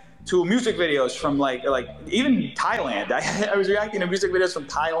reacting to music videos from like even Thailand. I was reacting to music videos from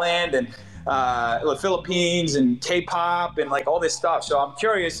Thailand and the Philippines and K-pop and like all this stuff. So I'm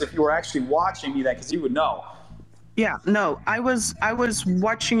curious if you were actually watching me then, because you would know. Yeah, no, I was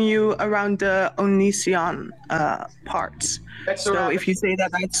watching you around the Onision parts. So if you say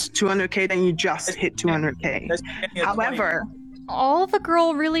that that's 200K, then you just hit 200K. However, all the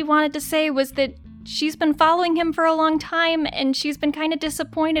girl really wanted to say was that she's been following him for a long time and she's been kind of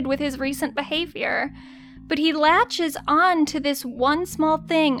disappointed with his recent behavior. But he latches on to this one small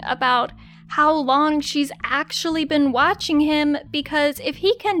thing about how long she's actually been watching him, because if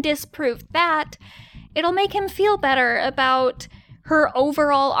he can disprove that, it'll make him feel better about her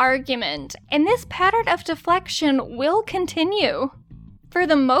overall argument, and this pattern of deflection will continue. For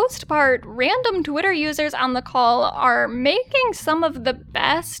the most part, random Twitter users on the call are making some of the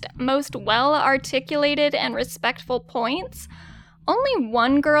best, most well-articulated and respectful points. Only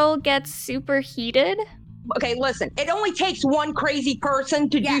one girl gets super heated. Okay, listen, it only takes one crazy person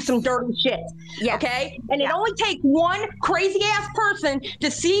to do some dirty shit, okay? And it only takes one crazy-ass person to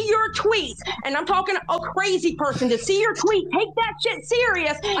see your tweets, and I'm talking a crazy person, to see your tweet, take that shit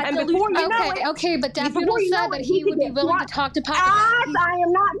serious, and before you know it... Okay, but Daffodil said that he would be willing to talk to Papa. I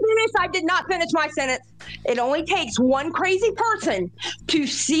am not finished. I did not finish my sentence. It only takes one crazy person to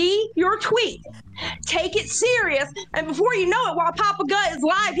see your tweet, take it serious, and before you know it, while Papa Gut is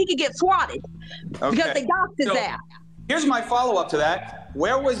live, he could get swatted. Okay. Because they doxed his ass. Here's my follow-up to that.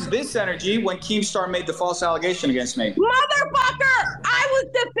 Where was this energy when Keemstar made the false allegation against me? Motherfucker! I was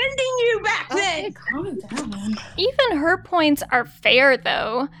defending you back then! Calm down. Even her points are fair,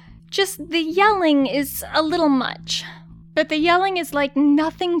 though. Just the yelling is a little much. But the yelling is like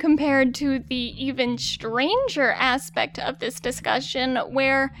nothing compared to the even stranger aspect of this discussion,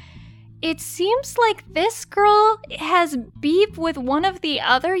 where it seems like this girl has beef with one of the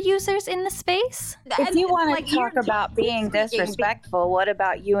other users in the space. If you want to talk about being disrespectful, what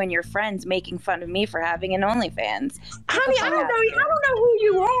about you and your friends making fun of me for having an OnlyFans? Honey, I don't know who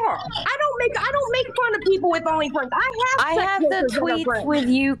you are. I don't make fun of people with OnlyFans. I have the tweets with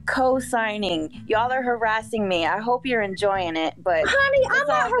you co-signing. Y'all are harassing me. I hope you're enjoying it, but honey, I'm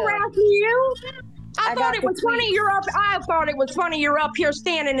not harassing you. I thought it was funny you're up here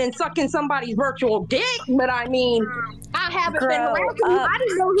standing and sucking somebody's virtual dick, but I mean, I haven't been harassing you. I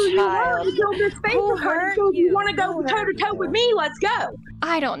didn't know who you were until this Facebook party. So if you want to go toe-to-toe with me, let's go.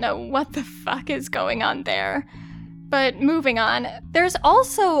 I don't know what the fuck is going on there. But moving on, there's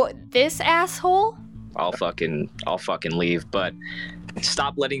also this asshole. I'll fucking leave, but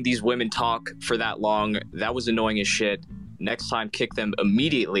stop letting these women talk for that long. That was annoying as shit. Next time, kick them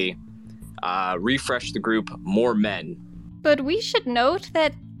immediately. Refresh the group, more men. But we should note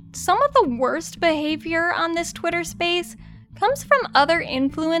that some of the worst behavior on this Twitter space comes from other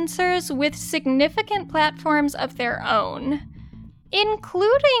influencers with significant platforms of their own,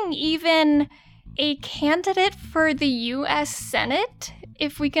 including even a candidate for the US Senate,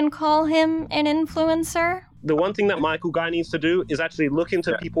 if we can call him an influencer. The one thing that Michael Guy needs to do is actually look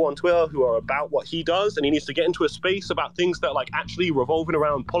into people on Twitter who are about what he does, and he needs to get into a space about things that like actually revolving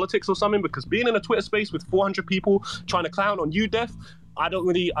around politics or something, because being in a Twitter space with 400 people trying to clown on you, Def, I don't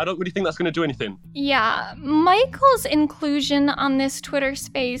really think that's going to do anything. Yeah, Michael's inclusion on this Twitter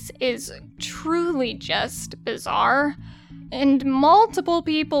space is truly just bizarre. And multiple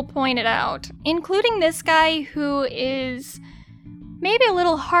people pointed out, including this guy who is maybe a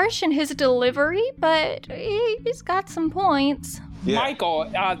little harsh in his delivery, but he's got some points. Yeah.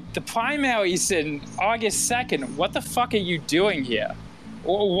 Michael, the primary's in August 2nd. What the fuck are you doing here?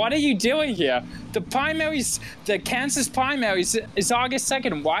 What are you doing here? The Kansas primaries is August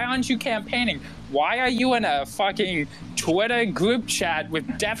 2nd. Why aren't you campaigning? Why are you in a fucking Twitter group chat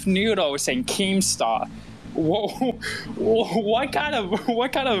with Deaf Noodles and Keemstar? What kind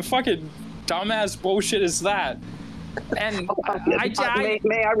of fucking dumbass bullshit is that? And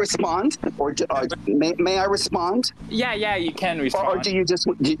may I respond, or may I respond? Yeah, you can respond. Or do you just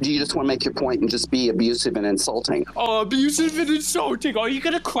want to make your point and just be abusive and insulting? Oh, abusive and insulting! Are you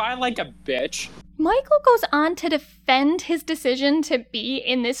gonna cry like a bitch? Michael goes on to defend his decision to be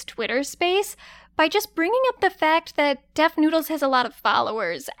in this Twitter space by just bringing up the fact that Deaf Noodles has a lot of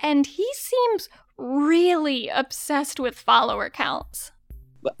followers, and he seems really obsessed with follower counts.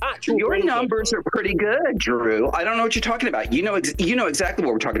 Your numbers are pretty good, Drew. I don't know what you're talking about. You know exactly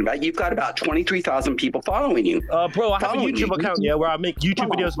what we're talking about. You've got about 23,000 people following you. Bro, I have a YouTube account, where I make YouTube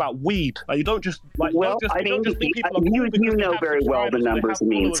videos about weed. You don't just like. Well, you know very well the numbers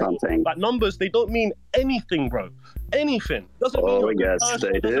mean something. Like numbers, they don't mean anything, bro. Anything doesn't mean. Oh yes,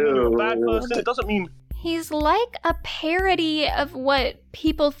 they do. A bad person. It doesn't mean. He's like a parody of what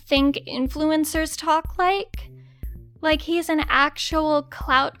people think influencers talk like. Like he's an actual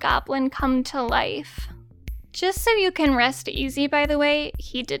clout goblin come to life. Just so you can rest easy, by the way,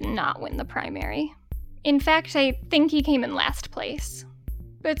 he did not win the primary. In fact, I think he came in last place.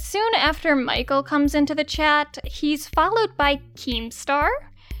 But soon after Michael comes into the chat, he's followed by Keemstar,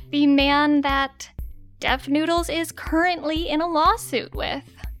 the man that Deaf Noodles is currently in a lawsuit with.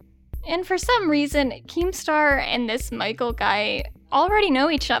 And for some reason, Keemstar and this Michael guy already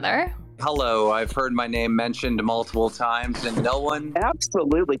know each other. Hello, I've heard my name mentioned multiple times, and no one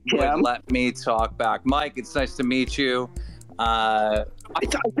absolutely would let me talk back. Mike, it's nice to meet you. I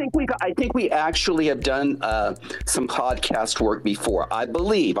think we actually have done some podcast work before. I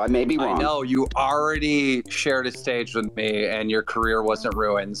believe. I may be wrong. I know you already shared a stage with me, and your career wasn't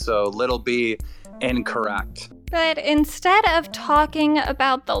ruined. So little B, incorrect. But instead of talking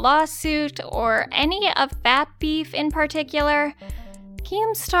about the lawsuit or any of that beef in particular,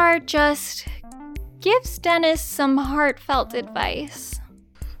 Keemstar just gives Dennis some heartfelt advice.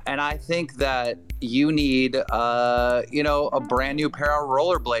 And I think that you need, a brand new pair of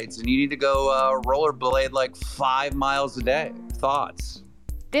rollerblades, and you need to go rollerblade like 5 miles a day. Thoughts?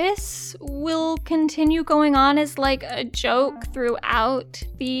 This will continue going on as like a joke throughout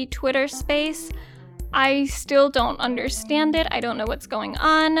the Twitter space. I still don't understand it. I don't know what's going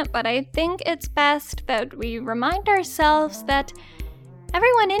on, but I think it's best that we remind ourselves that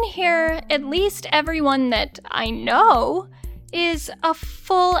everyone in here, at least everyone that I know, is a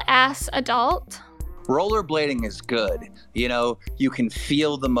full-ass adult. Rollerblading is good. You can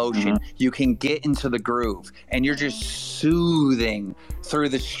feel the motion, you can get into the groove, and you're just soothing through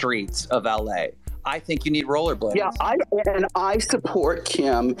the streets of LA. I think you need rollerblades. Yeah, I support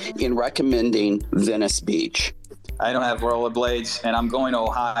Kim in recommending Venice Beach. I don't have rollerblades, and I'm going to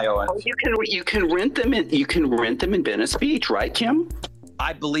Ohio. You can rent them in Venice Beach, right, Kim?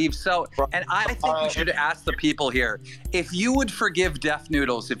 I believe so. And I think we should ask the people here, if you would forgive Deaf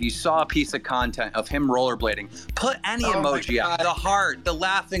Noodles if you saw a piece of content of him rollerblading, put any emoji out, the heart, the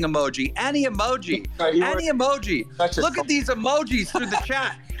laughing emoji, any emoji, any emoji. Look at these emojis through the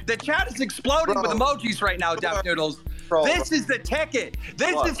chat. The chat is exploding with emojis right now, Deaf Noodles. This is the ticket.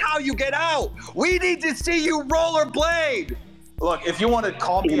 This is how you get out. We need to see you rollerblade. Look, if you want to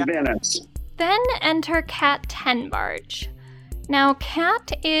call me Venice. Then enter Kat Tenbarge. Now,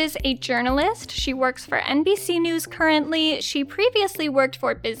 Kat is a journalist. She works for NBC News currently. She previously worked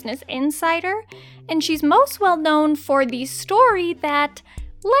for Business Insider, and she's most well known for the story that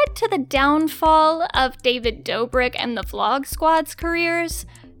led to the downfall of David Dobrik and the Vlog Squad's careers.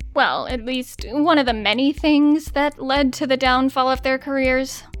 Well, at least one of the many things that led to the downfall of their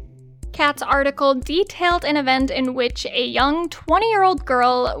careers. Kat's article detailed an event in which a young 20-year-old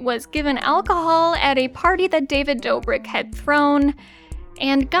girl was given alcohol at a party that David Dobrik had thrown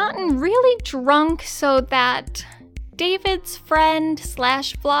and gotten really drunk so that David's friend /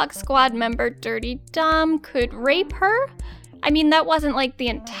 Vlog Squad member Dirty Dom could rape her. I mean, that wasn't like the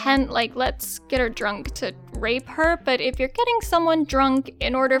intent, like let's get her drunk to rape her, but if you're getting someone drunk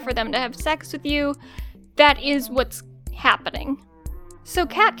in order for them to have sex with you, that is what's happening. So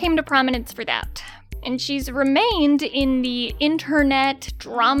Kat came to prominence for that. and she's remained in the internet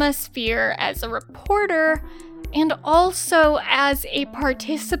drama sphere as a reporter and also as a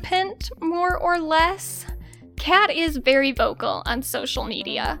participant, more or less. Kat is very vocal on social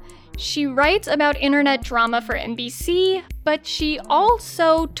media. She writes about internet drama for NBC, but she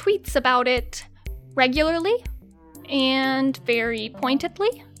also tweets about it regularly and very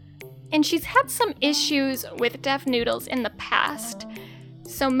pointedly. And she's had some issues with Def Noodles in the past.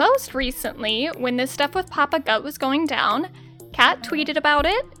 So most recently, when this stuff with Papa Gut was going down, Kat tweeted about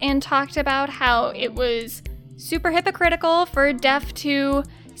it and talked about how it was super hypocritical for Def to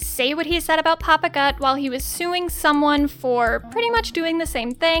say what he said about Papa Gut while he was suing someone for pretty much doing the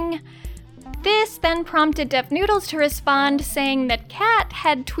same thing. This then prompted Def Noodles to respond, saying that Kat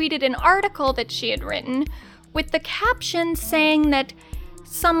had tweeted an article that she had written with the caption saying that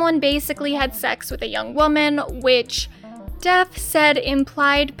someone basically had sex with a young woman, which Def said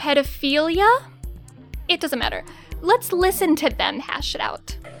implied pedophilia. It doesn't matter. Let's listen to them hash it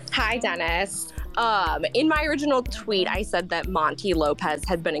out. Hi, Dennis. In my original tweet, I said that Monty Lopez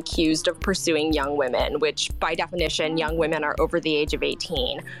had been accused of pursuing young women, which by definition, young women are over the age of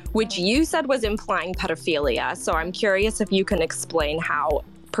 18, which you said was implying pedophilia. So I'm curious if you can explain how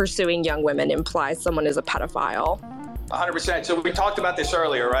pursuing young women implies someone is a pedophile. 100%. So we talked about this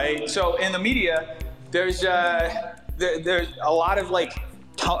earlier, right? So in the media, there's a lot of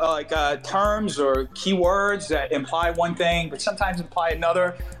terms or keywords that imply one thing, but sometimes imply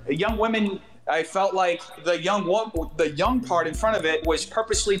another. Young women, I felt like the young part in front of it was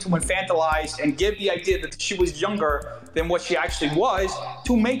purposely to infantilize and give the idea that she was younger than what she actually was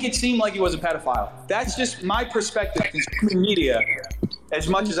to make it seem like he was a pedophile. That's just my perspective consuming media as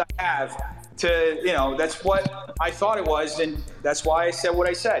much as I have to, that's what I thought it was, and that's why I said what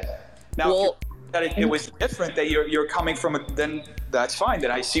I said. Now, that it was different that you're coming from it, then that's fine.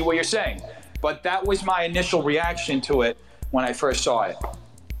 Then I see what you're saying. But that was my initial reaction to it when I first saw it.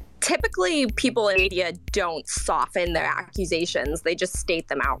 Typically, people in media don't soften their accusations. They just state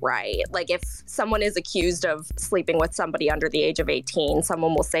them outright. Like if someone is accused of sleeping with somebody under the age of 18,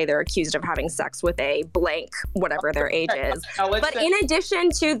 someone will say they're accused of having sex with a blank, whatever their age is. But in addition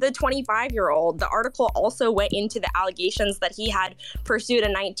to the 25-year-old, the article also went into the allegations that he had pursued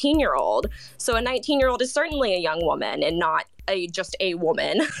a 19-year-old. So a 19-year-old is certainly a young woman and not just a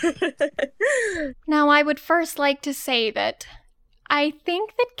woman. Now, I would first like to say that I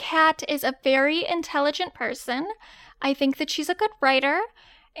think that Kat is a very intelligent person. I think that she's a good writer.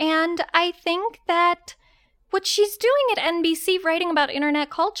 And I think that what she's doing at NBC writing about internet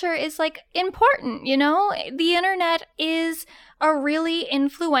culture is important, The internet is a really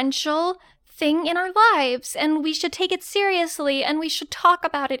influential thing in our lives, and we should take it seriously, and we should talk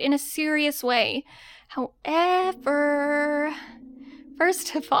about it in a serious way. However,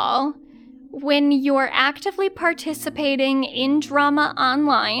 first of all, when you're actively participating in drama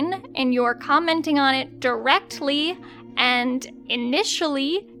online and you're commenting on it directly and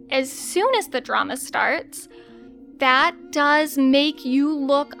initially as soon as the drama starts, that does make you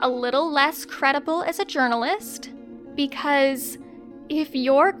look a little less credible as a journalist, because if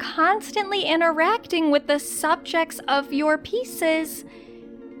you're constantly interacting with the subjects of your pieces,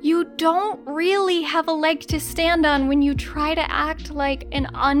 you don't really have a leg to stand on when you try to act like an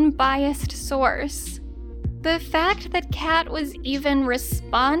unbiased source. The fact that Kat was even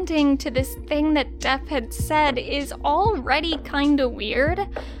responding to this thing that Def had said is already kinda weird.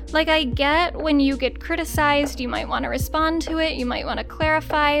 I get when you get criticized, you might want to respond to it, you might want to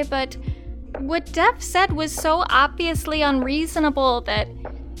clarify, but what Def said was so obviously unreasonable that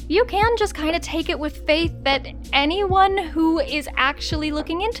you can just kind of take it with faith that anyone who is actually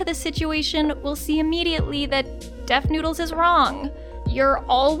looking into the situation will see immediately that Def Noodles is wrong. You're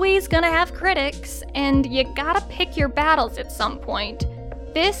always gonna have critics, and you gotta pick your battles at some point.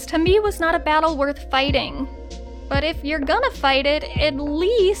 This, to me, was not a battle worth fighting. But if you're gonna fight it, at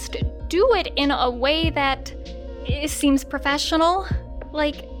least do it in a way that seems professional.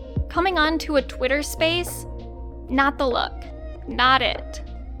 Coming onto a Twitter space, not the look. Not it.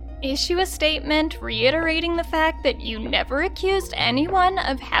 Issue a statement reiterating the fact that you never accused anyone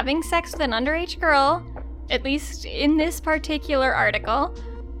of having sex with an underage girl, at least in this particular article,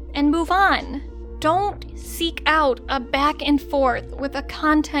 and move on. Don't seek out a back and forth with a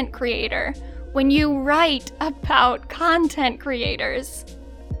content creator when you write about content creators.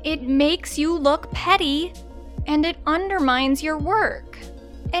 It makes you look petty, and it undermines your work.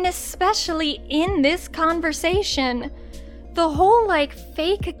 And especially in this conversation, the whole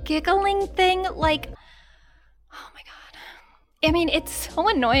fake giggling thing, oh my god. I mean, it's so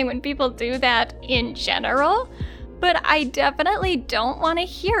annoying when people do that in general, but I definitely don't want to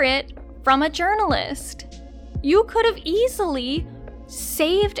hear it from a journalist. You could have easily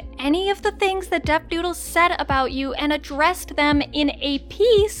saved any of the things that Def Noodles said about you and addressed them in a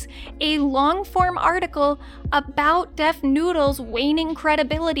piece, a long-form article about Def Noodles' waning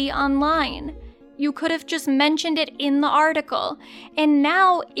credibility online. You could have just mentioned it in the article. And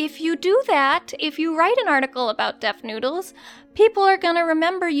now, if you do that, if you write an article about Def Noodles, people are gonna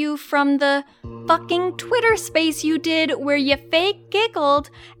remember you from the fucking Twitter space you did where you fake giggled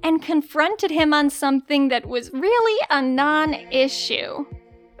and confronted him on something that was really a non-issue.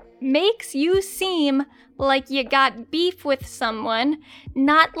 Makes you seem like you got beef with someone,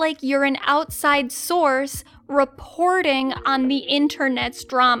 not like you're an outside source reporting on the internet's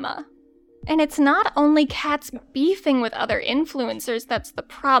drama. And it's not only Kat's beefing with other influencers that's the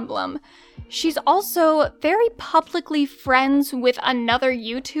problem. She's also very publicly friends with another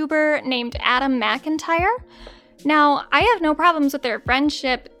YouTuber named Adam McIntyre. Now, I have no problems with their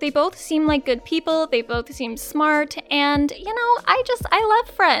friendship. They both seem like good people, they both seem smart, and, you know, I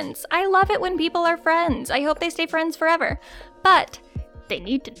love friends. I love it when people are friends. I hope they stay friends forever. But they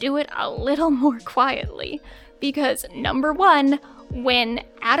need to do it a little more quietly. Because, number one, when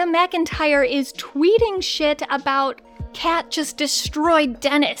Adam McIntyre is tweeting shit about Kat just destroyed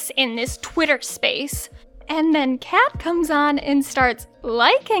Dennis in this Twitter space, and then Kat comes on and starts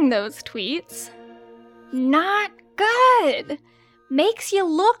liking those tweets, not good. Makes you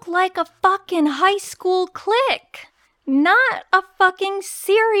look like a fucking high school clique, not a fucking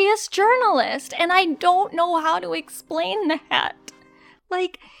serious journalist, and I don't know how to explain that.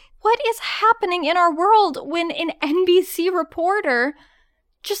 Like, what is happening in our world when an NBC reporter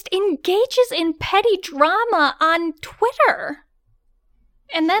just engages in petty drama on Twitter?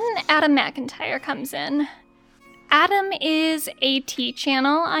 And then Adam McIntyre comes in. Adam is a tea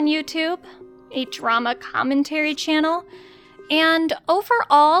channel on YouTube, a drama commentary channel, and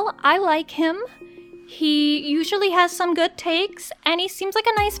overall, I like him. He usually has some good takes, and he seems like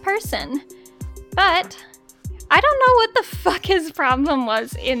a nice person. But I don't know what the fuck his problem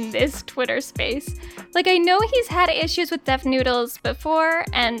was in this Twitter space. Like, I know he's had issues with Def Noodles before,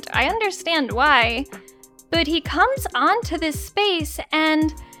 and I understand why, but he comes onto this space,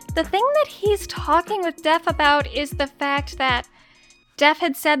 and the thing that he's talking with Def about is the fact that Def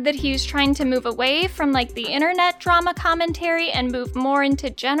had said that he was trying to move away from, like, the internet drama commentary and move more into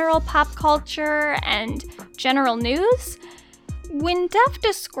general pop culture and general news. When Def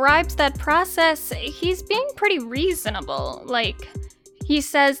describes that process, he's being pretty reasonable. Like, he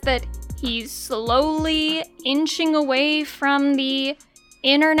says that he's slowly inching away from the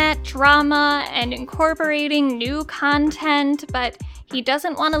internet drama and incorporating new content, but he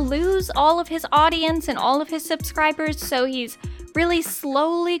doesn't want to lose all of his audience and all of his subscribers, so he's really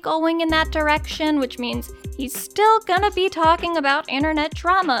slowly going in that direction, which means he's still gonna be talking about internet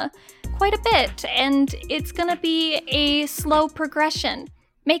drama quite a bit, and it's gonna be a slow progression.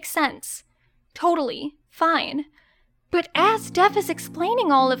 Makes sense. Totally. Fine. But as Def is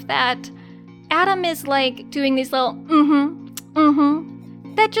explaining all of that, Adam is like doing these little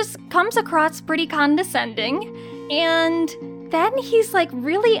that just comes across pretty condescending, and then he's like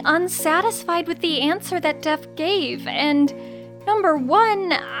really unsatisfied with the answer that Def gave, and number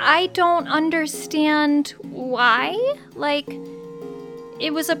one, I don't understand why. Like,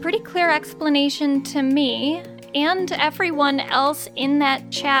 it was a pretty clear explanation to me and everyone else in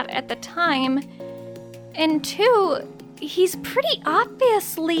that chat at the time. And two, he's pretty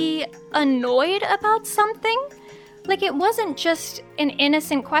obviously annoyed about something. Like, it wasn't just an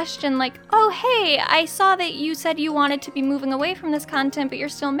innocent question like, oh, hey, I saw that you said you wanted to be moving away from this content, but you're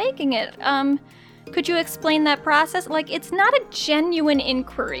still making it. Could you explain that process? Like, it's not a genuine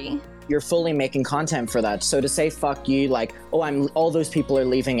inquiry. You're fully making content for that. So to say fuck you, like, oh, all those people are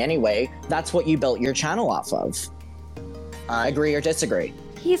leaving anyway, that's what you built your channel off of. Agree or disagree?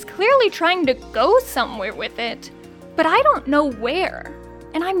 He's clearly trying to go somewhere with it, but I don't know where.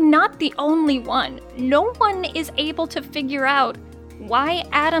 And I'm not the only one. No one is able to figure out why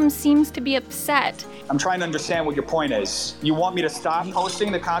Adam seems to be upset. I'm trying to understand what your point is. You want me to stop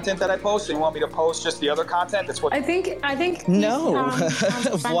posting the content that I post, and you want me to post just the other content? That's what I think. No.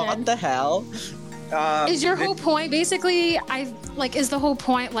 What the hell? Is your whole point basically? Is the whole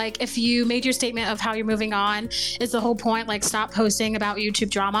point like if you made your statement of how you're moving on? Is the whole point like stop posting about YouTube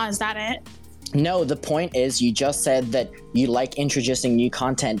drama? Is that it? No, the point is you just said that you like introducing new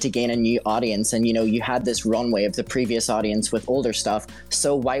content to gain a new audience, and you had this runway of the previous audience with older stuff.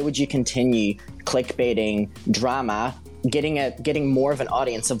 So why would you continue clickbaiting drama, getting more of an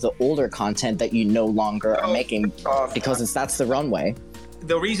audience of the older content that you no longer are making because that's the runway?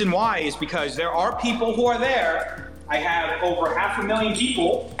 The reason why is because there are people who are there I have over 500,000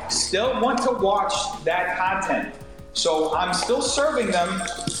 people still want to watch that content. So I'm still serving them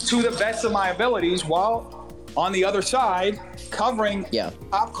to the best of my abilities while on the other side covering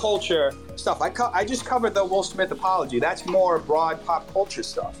pop culture stuff. I just covered the Will Smith apology. That's more broad pop culture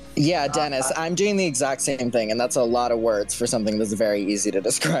stuff. Yeah, Dennis, I'm doing the exact same thing, and that's a lot of words for something that's very easy to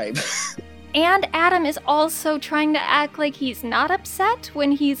describe. And Adam is also trying to act like he's not upset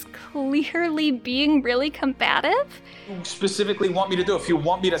when he's clearly being really combative. Specifically want me to do? If you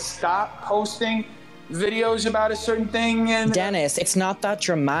want me to stop posting videos about a certain thing and... Dennis, it's not that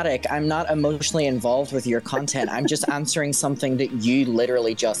dramatic. I'm not emotionally involved with your content. I'm just answering something that you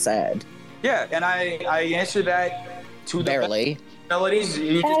literally just said. Yeah, and I answered that to the barely. Abilities.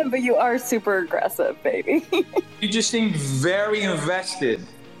 But you are super aggressive, baby. You just seem very invested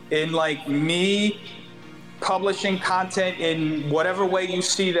in like me publishing content in whatever way you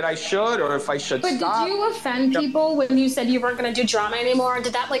see that I should, or if I should But stop. did you offend people when you said you weren't going to do drama anymore?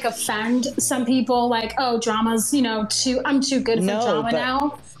 Did that like offend some people? Like, oh, drama's, I'm too good for drama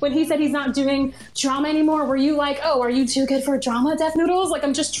now. When he said he's not doing drama anymore, were you like, oh, are you too good for drama, Death Noodles? Like,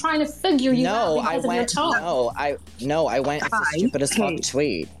 I'm just trying to figure you out because of your tone. I went with the stupid as fuck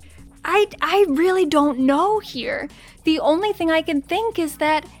tweet. I really don't know here. The only thing I can think is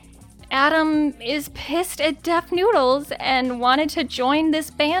that Adam is pissed at Deaf Noodles and wanted to join this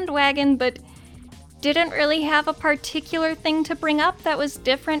bandwagon, but didn't really have a particular thing to bring up that was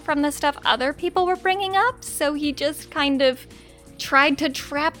different from the stuff other people were bringing up, so he just kind of tried to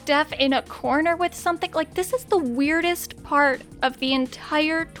trap Def in a corner with something. Like, this is the weirdest part of the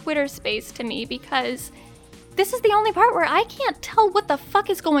entire Twitter space to me, because this is the only part where I can't tell what the fuck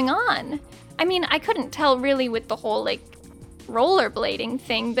is going on. I mean, I couldn't tell really with the whole, rollerblading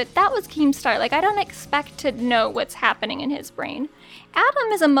thing, but that was Keemstar. I don't expect to know what's happening in his brain.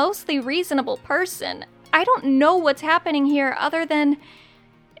 Adam is a mostly reasonable person. I don't know what's happening here other than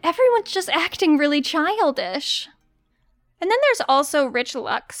everyone's just acting really childish. And then there's also Rich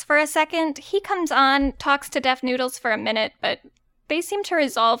Lux for a second. He comes on, talks to Deaf Noodles for a minute, but they seem to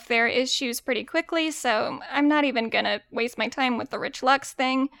resolve their issues pretty quickly, so I'm not even gonna waste my time with the Rich Lux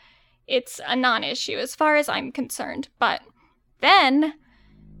thing. It's a non-issue as far as I'm concerned, but then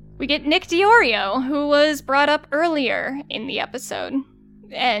we get Nick Diorio, who was brought up earlier in the episode.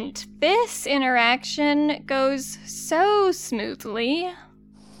 And this interaction goes so smoothly.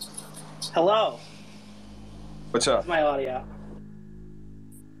 Hello. What's up? How's my audio?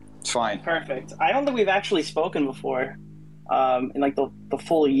 It's fine. Perfect. I don't think we've actually spoken before in the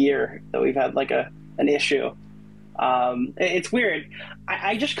full year that we've had an issue. It's weird.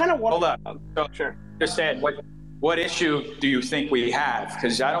 I just kind of want... Hold on. So, sure. Just saying, what issue do you think we have?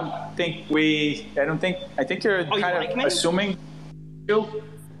 Because I think you're kind of assuming.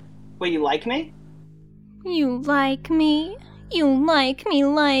 Wait, you like me? You like me? You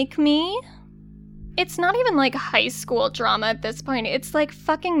like me? It's not even high school drama at this point. It's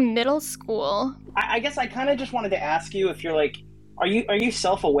fucking middle school. I guess I kind of just wanted to ask you if you're are you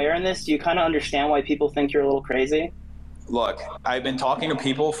self-aware in this? Do you kind of understand why people think you're a little crazy? Look, I've been talking to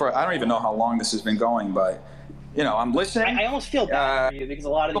people for, I don't even know how long this has been going, but I'm listening. I almost feel bad for you because a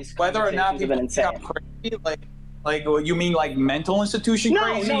lot of these whether or not people think I'm crazy, you mean mental institution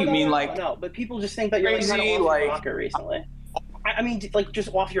crazy? No, but people just think that you're crazy, kind of off your rocker recently. I mean, just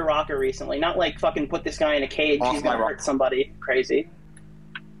off your rocker recently, not fucking put this guy in a cage. He's gonna hurt somebody. Crazy.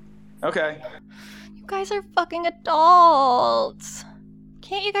 Okay. You guys are fucking adults.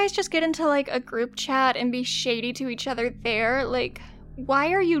 Can't you guys just get into a group chat and be shady to each other there?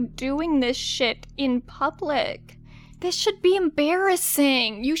 Why are you doing this shit in public? This should be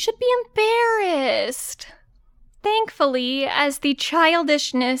embarrassing. You should be embarrassed. Thankfully, as the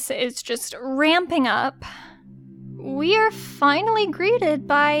childishness is just ramping up, we are finally greeted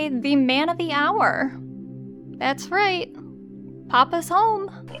by the man of the hour. That's right. Papa's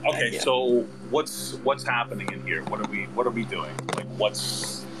home. Okay, so what's happening in here? What are we doing?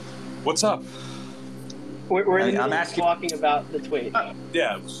 What's up? We're in the middle of talking about the tweet.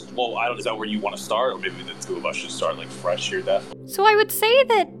 Yeah, well, is that where you want to start? Or maybe the two of us should start fresh here, Def? So I would say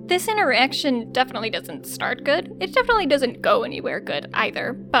that this interaction definitely doesn't start good. It definitely doesn't go anywhere good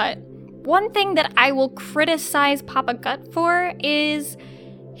either. But one thing that I will criticize Papa Gut for is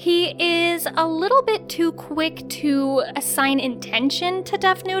he is a little bit too quick to assign intention to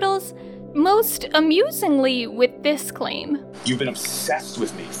Deaf Noodles, most amusingly with this claim. You've been obsessed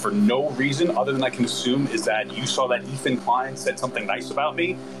with me for no reason other than I can assume is that you saw that Ethan Klein said something nice about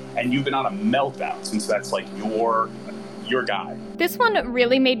me, and you've been on a meltdown since that's your guy. This one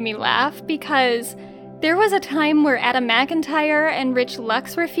really made me laugh because there was a time where Adam McIntyre and Rich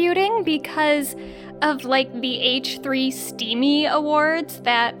Lux were feuding because of like the H3 Steamy Awards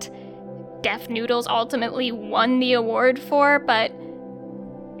that Def Noodles ultimately won the award for, but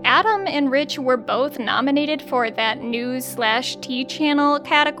Adam and Rich were both nominated for that news/T channel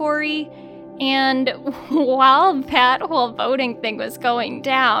category, and while that whole voting thing was going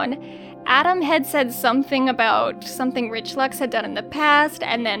down, Adam had said something about something Rich Lux had done in the past,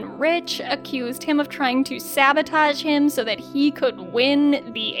 and then Rich accused him of trying to sabotage him so that he could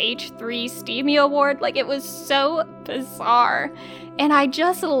win the H3 Steamy Award. Like, it was so bizarre. And I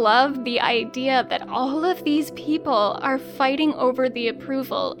just love the idea that all of these people are fighting over the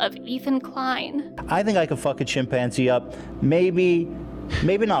approval of Ethan Klein. I think I could fuck a chimpanzee up maybe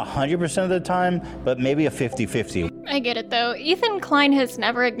not 100% of the time, but maybe a 50-50. I get it though. Ethan Klein has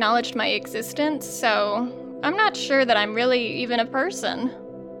never acknowledged my existence, so I'm not sure that I'm really even a person.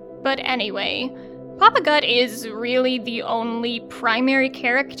 But anyway, Papa Gut is really the only primary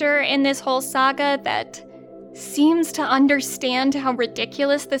character in this whole saga that seems to understand how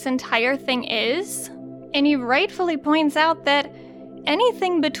ridiculous this entire thing is. And he rightfully points out that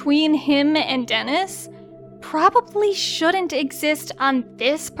anything between him and Dennis probably shouldn't exist on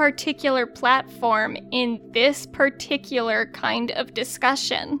this particular platform in this particular kind of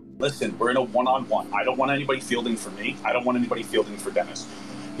discussion. Listen, we're in a one-on-one. I don't want anybody fielding for me. I don't want anybody fielding for Dennis.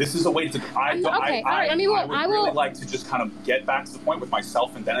 This is a way to. I would really like to just kind of get back to the point with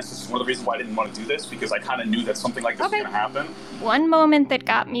myself and Dennis. This is one of the reasons why I didn't want to do this, because I kind of knew that something like this was going to happen. One moment that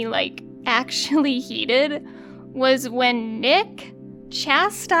got me, actually heated was when Nick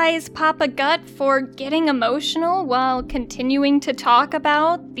chastised Papa Gut for getting emotional while continuing to talk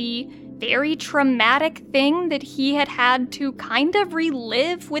about the very traumatic thing that he had to kind of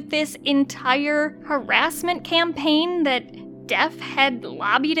relive with this entire harassment campaign that Def had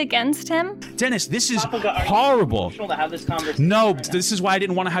lobbied against him. Dennis, this is horrible. To have this conversation no, this is why I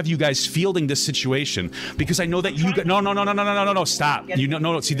didn't want to have you guys fielding this situation, because I know that you guys. No, stop.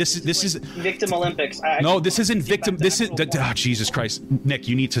 No. See, this is Victim Olympics. This isn't victim. This is Jesus Christ, Nick.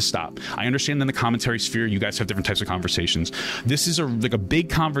 You need to stop. I understand in the commentary sphere, you guys have different types of conversations. This is a big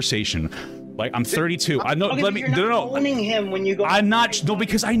conversation. I'm 32. I know. Owning him when you go. I'm not. No,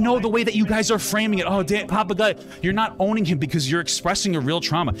 because I know the way that you guys are framing it. Oh, damn, Papa Gut, you're not owning him because you're expressing a real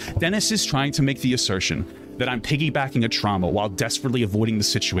trauma. Dennis is trying to make the assertion that I'm piggybacking a trauma while desperately avoiding the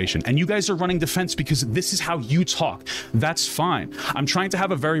situation. And you guys are running defense because this is how you talk. That's fine. I'm trying to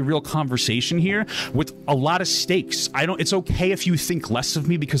have a very real conversation here with a lot of stakes. It's okay if you think less of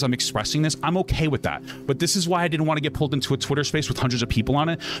me because I'm expressing this. I'm okay with that. But this is why I didn't want to get pulled into a Twitter space with hundreds of people on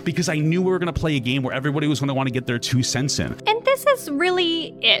it, because I knew we were going to play a game where everybody was going to want to get their 2 cents in. And this is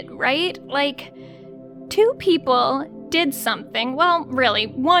really it, right? Two people did something, well, really,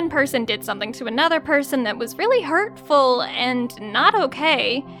 one person did something to another person that was really hurtful and not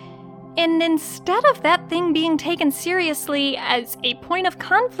okay, and instead of that thing being taken seriously as a point of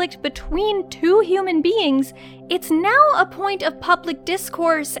conflict between 2 human beings, it's now a point of public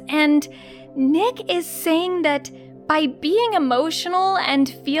discourse, and Nick is saying that by being emotional and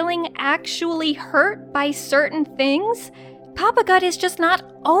feeling actually hurt by certain things, Papa Gut is just not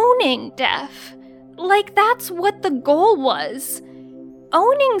owning Def. That's what the goal was.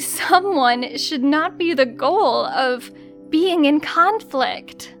 Owning someone should not be the goal of being in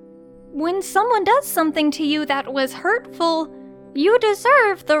conflict. When someone does something to you that was hurtful, you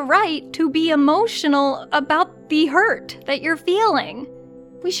deserve the right to be emotional about the hurt that you're feeling.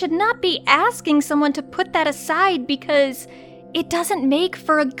 We should not be asking someone to put that aside because it doesn't make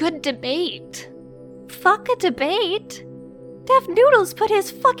for a good debate. Fuck a debate. Def Noodles put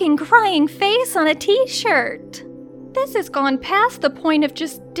his fucking crying face on a t-shirt. This has gone past the point of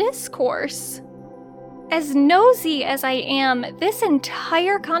just discourse. As nosy as I am, this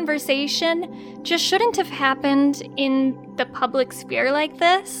entire conversation just shouldn't have happened in the public sphere like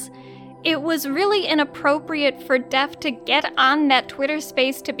this. It was really inappropriate for Def to get on that Twitter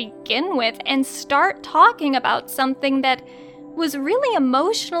space to begin with and start talking about something that was really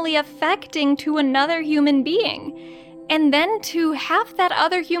emotionally affecting to another human being. And then to have that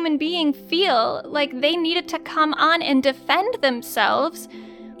other human being feel like they needed to come on and defend themselves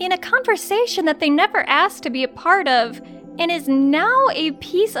in a conversation that they never asked to be a part of and is now a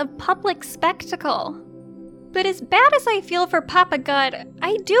piece of public spectacle. But as bad as I feel for Papa Gut,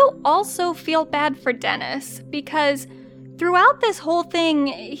 I do also feel bad for Dennis, because throughout this whole thing,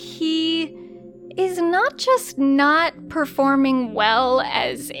 he is not just not performing well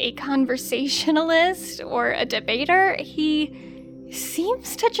as a conversationalist or a debater, he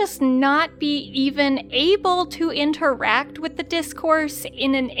seems to just not be even able to interact with the discourse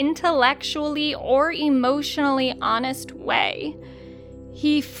in an intellectually or emotionally honest way.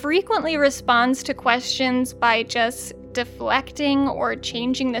 He frequently responds to questions by just deflecting or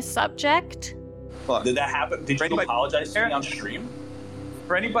changing the subject. Look, did that happen? Did you apologize to me on stream?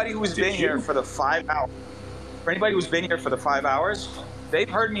 For anybody who's been here for the 5 hours, they've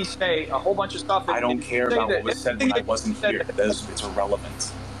heard me say a whole bunch of stuff. I don't care about what was said when I wasn't here. It's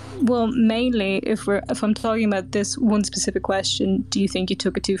irrelevant. Well, mainly, if I'm talking about this one specific question, do you think you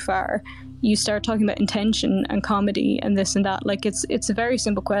took it too far? You start talking about intention and comedy and this and that. Like, it's a very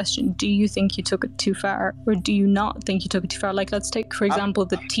simple question. Do you think you took it too far, or do you not think you took it too far? Like, let's take, for example,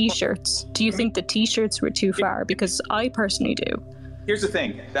 the T-shirts. Do you think the T-shirts were too far? Because I personally do. Here's the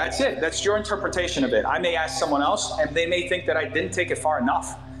thing. That's it. That's your interpretation of it. I may ask someone else, and they may think that I didn't take it far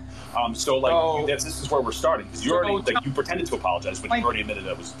enough. This is where we're starting. Because you already, you pretended to apologize, but you already admitted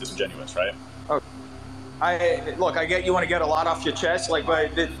that was disingenuous, right? I get you want to get a lot off your chest,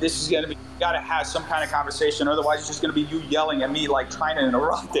 but this is gonna be. You gotta have some kind of conversation, otherwise it's just gonna be you yelling at me, trying to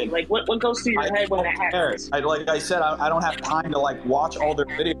interrupt it. Like, what goes through your head when that happens? Like I said, I don't have time to watch all their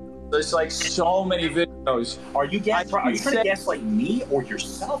videos. There's so many videos. Are you trying to gaslight me or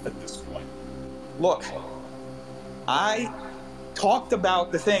yourself at this point? Look, I talked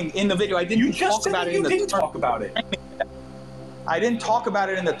about the thing in the video. I didn't talk about it in the terms. Talk about it. I didn't talk about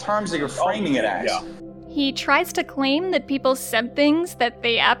it in the terms that you're framing it as. Yeah. He tries to claim that people said things that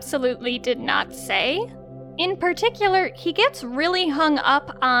they absolutely did not say. In particular, he gets really hung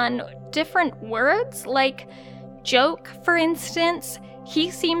up on different words, like joke, for instance.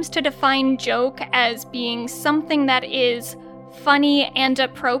 He seems to define joke as being something that is funny and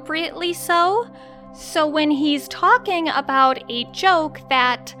appropriately so. So when he's talking about a joke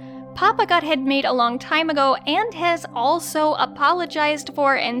that Papa Gut had made a long time ago and has also apologized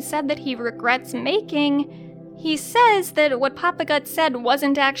for and said that he regrets making, he says that what Papa Gut said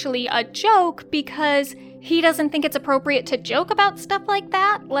wasn't actually a joke because he doesn't think it's appropriate to joke about stuff like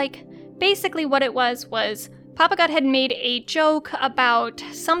that. Basically what it was Papa Gut had made a joke about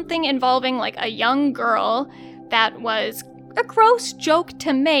something involving a young girl that was a gross joke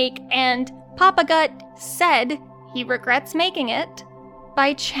to make, and Papa Gut said he regrets making it.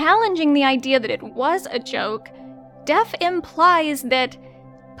 By challenging the idea that it was a joke, Def implies that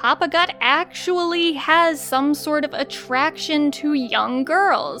Papa Gut actually has some sort of attraction to young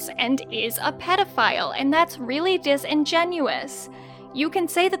girls and is a pedophile, and that's really disingenuous. You can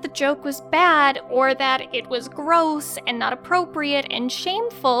say that the joke was bad or that it was gross and not appropriate and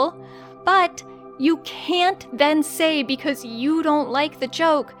shameful, but you can't then say because you don't like the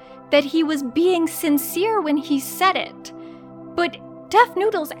joke that he was being sincere when he said it. But Def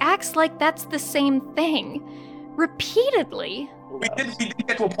Noodles acts like that's the same thing, repeatedly. We did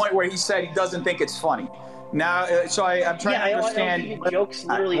get to a point where he said he doesn't think it's funny. Now, so I'm trying to understand jokes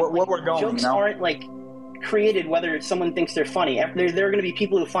literally, what we're going. Jokes aren't created whether someone thinks they're funny. There are going to be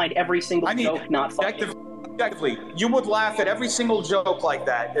people who find every single joke not funny. Objectively, you would laugh at every single joke like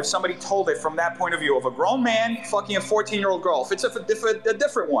that if somebody told it from that point of view of a grown man fucking a 14-year-old girl. If it's a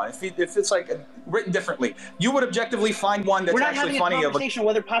different one, if it's written differently, you would objectively find one that's actually funny. We're not having a conversation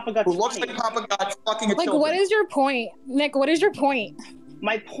whether Papa Gut's who looks like Papa Gut fucking a children. What is your point, Nick? What is your point?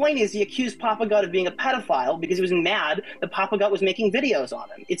 My point is he accused Papa Gut of being a pedophile because he was mad that Papa Gut was making videos on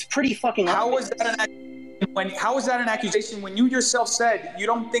him. It's pretty fucking obvious. How is that an accusation when you yourself said you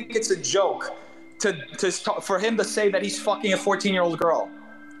don't think it's a joke for him to say that he's fucking a 14-year-old girl?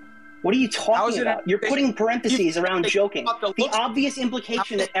 What are you talking about? You're putting parentheses around joking. The obvious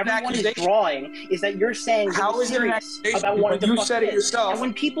implication that everyone is drawing is that you're saying you're serious about wanting to fuck kids. And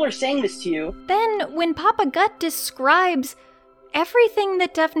when people are saying this to you... Then, when Papa Gut describes everything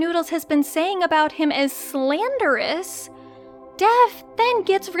that Def Noodles has been saying about him as slanderous, Def then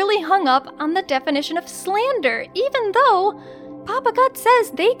gets really hung up on the definition of slander, even though Papa Gut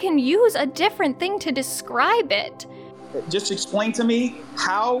says they can use a different thing to describe it. Just explain to me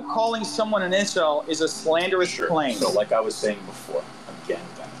how calling someone an incel is a slanderous claim. So like I was saying before, again,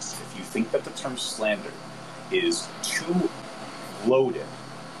 Dennis, if you think that the term slander is too loaded,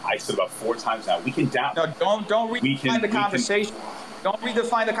 I said about 4 times now, we can down. No, don't redefine the conversation. Don't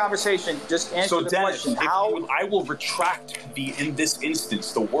redefine the conversation. Just answer the question. I will retract in this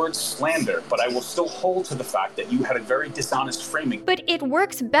instance the word slander, but I will still hold to the fact that you had a very dishonest framing. But it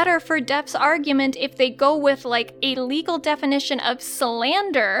works better for Def's argument if they go with a legal definition of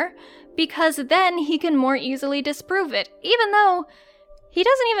slander, because then he can more easily disprove it. Even though he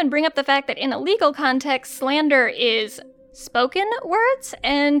doesn't even bring up the fact that in a legal context, slander is spoken words,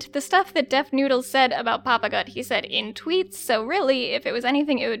 and the stuff that Def Noodles said about Papa Gut, he said in tweets, so really, if it was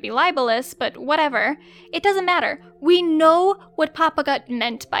anything, it would be libelous, but whatever. It doesn't matter. We know what Papa Gut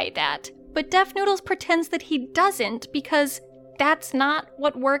meant by that, but Def Noodles pretends that he doesn't because that's not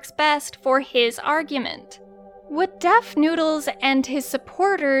what works best for his argument. What Def Noodles and his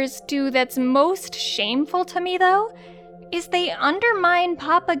supporters do that's most shameful to me, though, is they undermine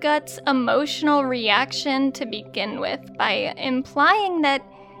Papa Gut's emotional reaction to begin with by implying that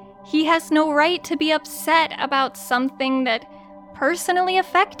he has no right to be upset about something that personally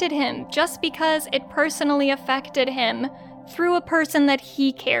affected him just because it personally affected him through a person that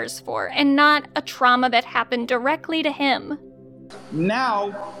he cares for and not a trauma that happened directly to him.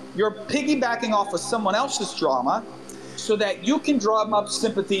 Now you're piggybacking off of someone else's drama so that you can drum up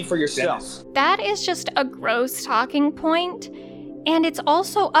sympathy for yourself. That is just a gross talking point, and it's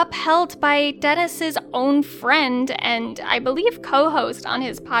also upheld by Dennis's own friend and I believe co-host on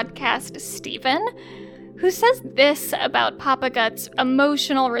his podcast, Steven, who says this about Papa Gut's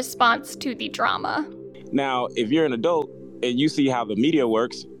emotional response to the drama. Now, if you're an adult and you see how the media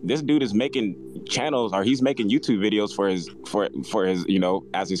works, this dude is making channels, or he's making YouTube videos for his, you know,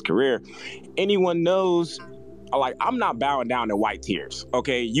 as his career. Anyone knows, like, I'm not bowing down to white tears,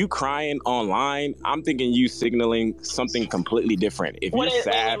 okay? You crying online, I'm thinking you signaling something completely different. If you're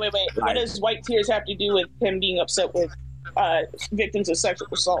sad... Wait. What does white tears have to do with him being upset with victims of sexual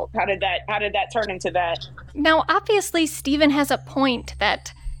assault? How did that turn into that? Now, obviously, Steven has a point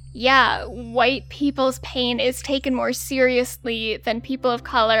that, yeah, white people's pain is taken more seriously than people of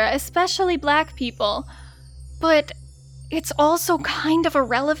color, especially black people. But it's also kind of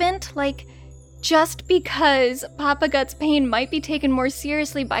irrelevant. Like, just because Papa Gut's pain might be taken more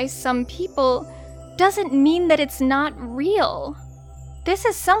seriously by some people doesn't mean that it's not real. This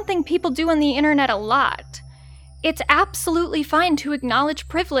is something people do on the internet a lot. It's absolutely fine to acknowledge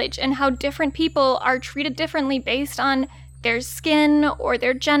privilege and how different people are treated differently based on their skin or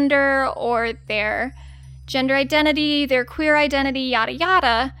their gender identity, their queer identity, yada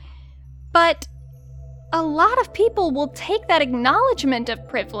yada. But a lot of people will take that acknowledgement of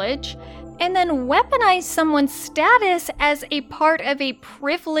privilege and then weaponize someone's status as a part of a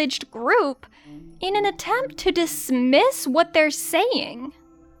privileged group in an attempt to dismiss what they're saying.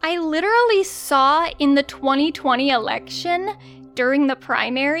 I literally saw in the 2020 election, during the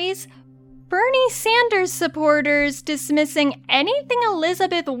primaries, Bernie Sanders supporters dismissing anything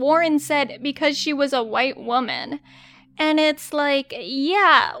Elizabeth Warren said because she was a white woman. And it's like,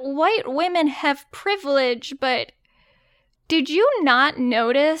 yeah, white women have privilege, but did you not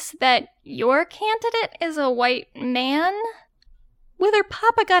notice that your candidate is a white man? Whether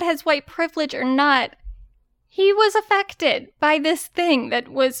Papa Gut has white privilege or not, he was affected by this thing that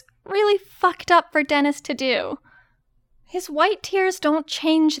was really fucked up for Dennis to do. His white tears don't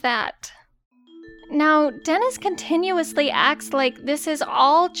change that. Now, Dennis continuously acts like this is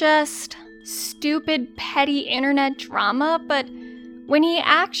all just stupid, petty internet drama, but when he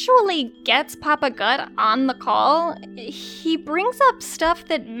actually gets Papa Gut on the call, he brings up stuff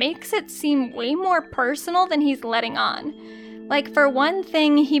that makes it seem way more personal than he's letting on. Like, for one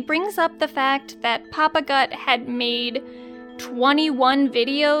thing, he brings up the fact that Papa Gut had made 21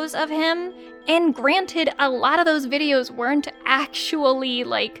 videos of him, and granted, a lot of those videos weren't actually,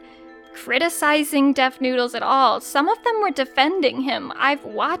 like, criticizing Def Noodles at all. Some of them were defending him. I've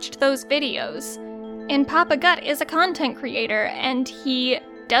watched those videos. And Papa Gut is a content creator, and he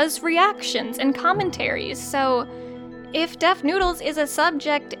does reactions and commentaries, so if Def Noodles is a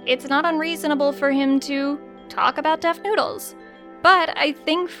subject, it's not unreasonable for him to talk about Def Noodles. But I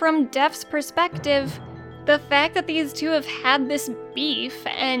think from Def's perspective, the fact that these two have had this beef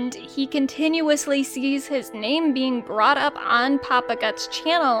and he continuously sees his name being brought up on Papa Gut's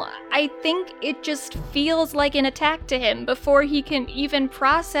channel, I think it just feels like an attack to him before he can even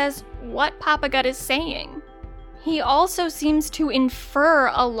process what Papa Gut is saying. He also seems to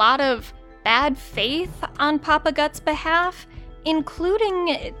infer a lot of bad faith on Papa Gut's behalf,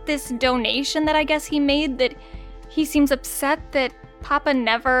 including this donation that I guess he made that he seems upset that Papa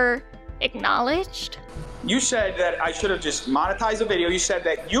never acknowledged. You said that I should have just monetized the video. You said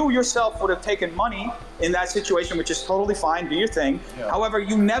that you yourself would have taken money in that situation, which is totally fine, do your thing. Yeah. However,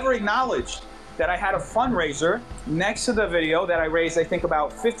 you never acknowledged that I had a fundraiser next to the video that I raised, I think,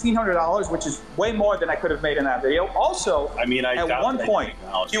 about $1,500, which is way more than I could have made in that video. Also, at one point,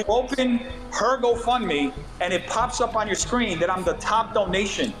 you open her GoFundMe and it pops up on your screen that I'm the top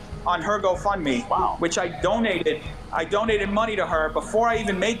donation on her GoFundMe, which I donated money to her before I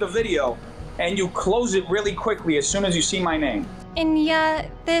even made the video, and you close it really quickly as soon as you see my name. And yeah,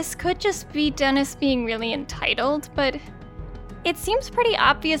 this could just be Dennis being really entitled, but it seems pretty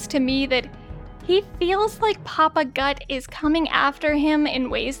obvious to me that he feels like Papa Gut is coming after him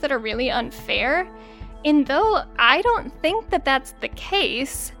in ways that are really unfair. And though I don't think that that's the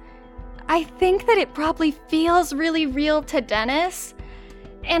case, I think that it probably feels really real to Dennis,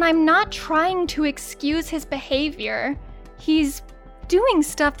 and I'm not trying to excuse his behavior. He's doing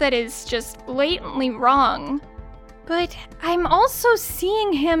stuff that is just blatantly wrong. But I'm also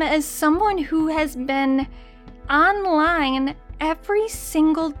seeing him as someone who has been online every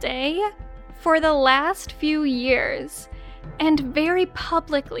single day for the last few years, and very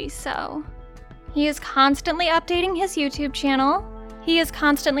publicly so. He is constantly updating his YouTube channel, he is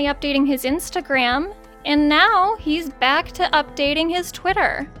constantly updating his Instagram, and now he's back to updating his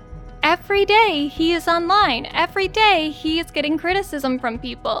Twitter. Every day he is online, every day he is getting criticism from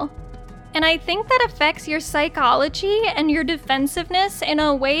people. And I think that affects your psychology and your defensiveness in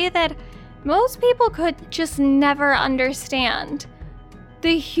a way that most people could just never understand.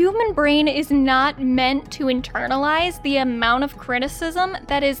 The human brain is not meant to internalize the amount of criticism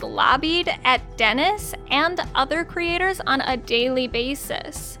that is lobbied at Dennis and other creators on a daily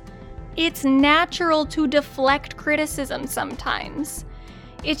basis. It's natural to deflect criticism sometimes.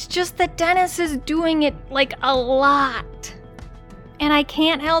 It's just that Dennis is doing it like a lot. And I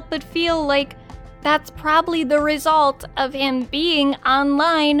can't help but feel like that's probably the result of him being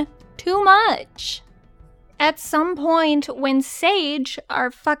online too much. At some point, when Sage, our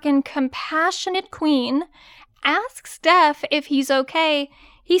fucking compassionate queen, asks Def if he's okay,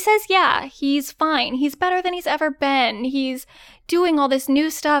 he says yeah, he's fine. He's better than he's ever been. He's doing all this new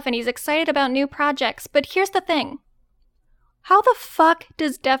stuff and he's excited about new projects. But here's the thing. How the fuck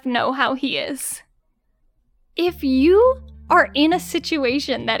does Def know how he is? If you are in a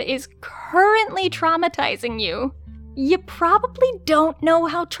situation that is currently traumatizing you, you probably don't know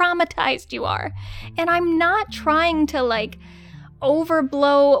how traumatized you are. And I'm not trying to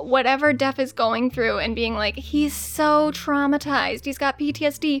overblow whatever Def is going through and being like, he's so traumatized, he's got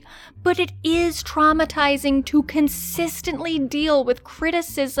PTSD. But it is traumatizing to consistently deal with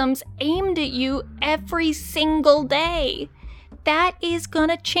criticisms aimed at you every single day. That is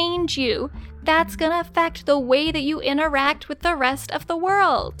gonna change you. That's gonna affect the way that you interact with the rest of the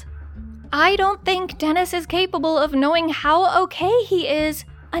world. I don't think Dennis is capable of knowing how okay he is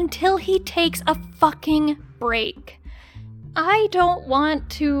until he takes a fucking break. I don't want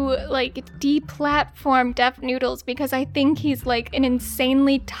to, deplatform Def Noodles because I think he's, an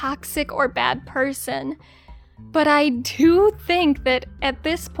insanely toxic or bad person. But I do think that at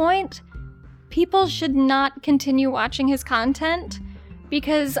this point, people should not continue watching his content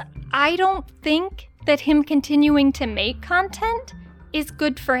because I don't think that him continuing to make content is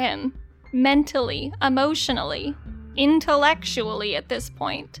good for him. Mentally, emotionally, intellectually at this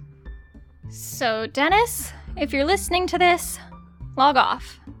point. So, Dennis, if you're listening to this, log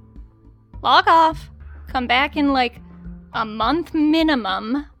off. Log off, come back in a month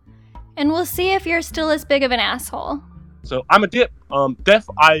minimum, and we'll see if you're still as big of an asshole. So, I'm a dip. Def,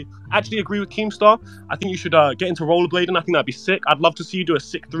 I actually agree with Keemstar. I think you should get into rollerblading. I think that'd be sick. I'd love to see you do a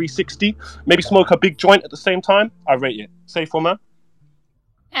sick 360. Maybe smoke a big joint at the same time. I rate it. Say for man.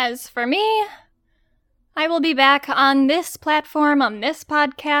 As for me, I will be back on this platform, on this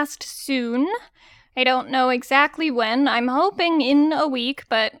podcast soon. I don't know exactly when. I'm hoping in a week,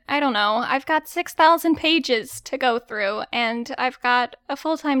 but I don't know. I've got 6,000 pages to go through, and I've got a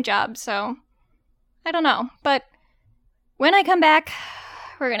full-time job, so I don't know. But when I come back,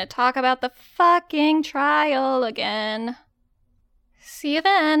 we're gonna talk about the fucking trial again. See you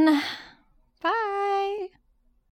then.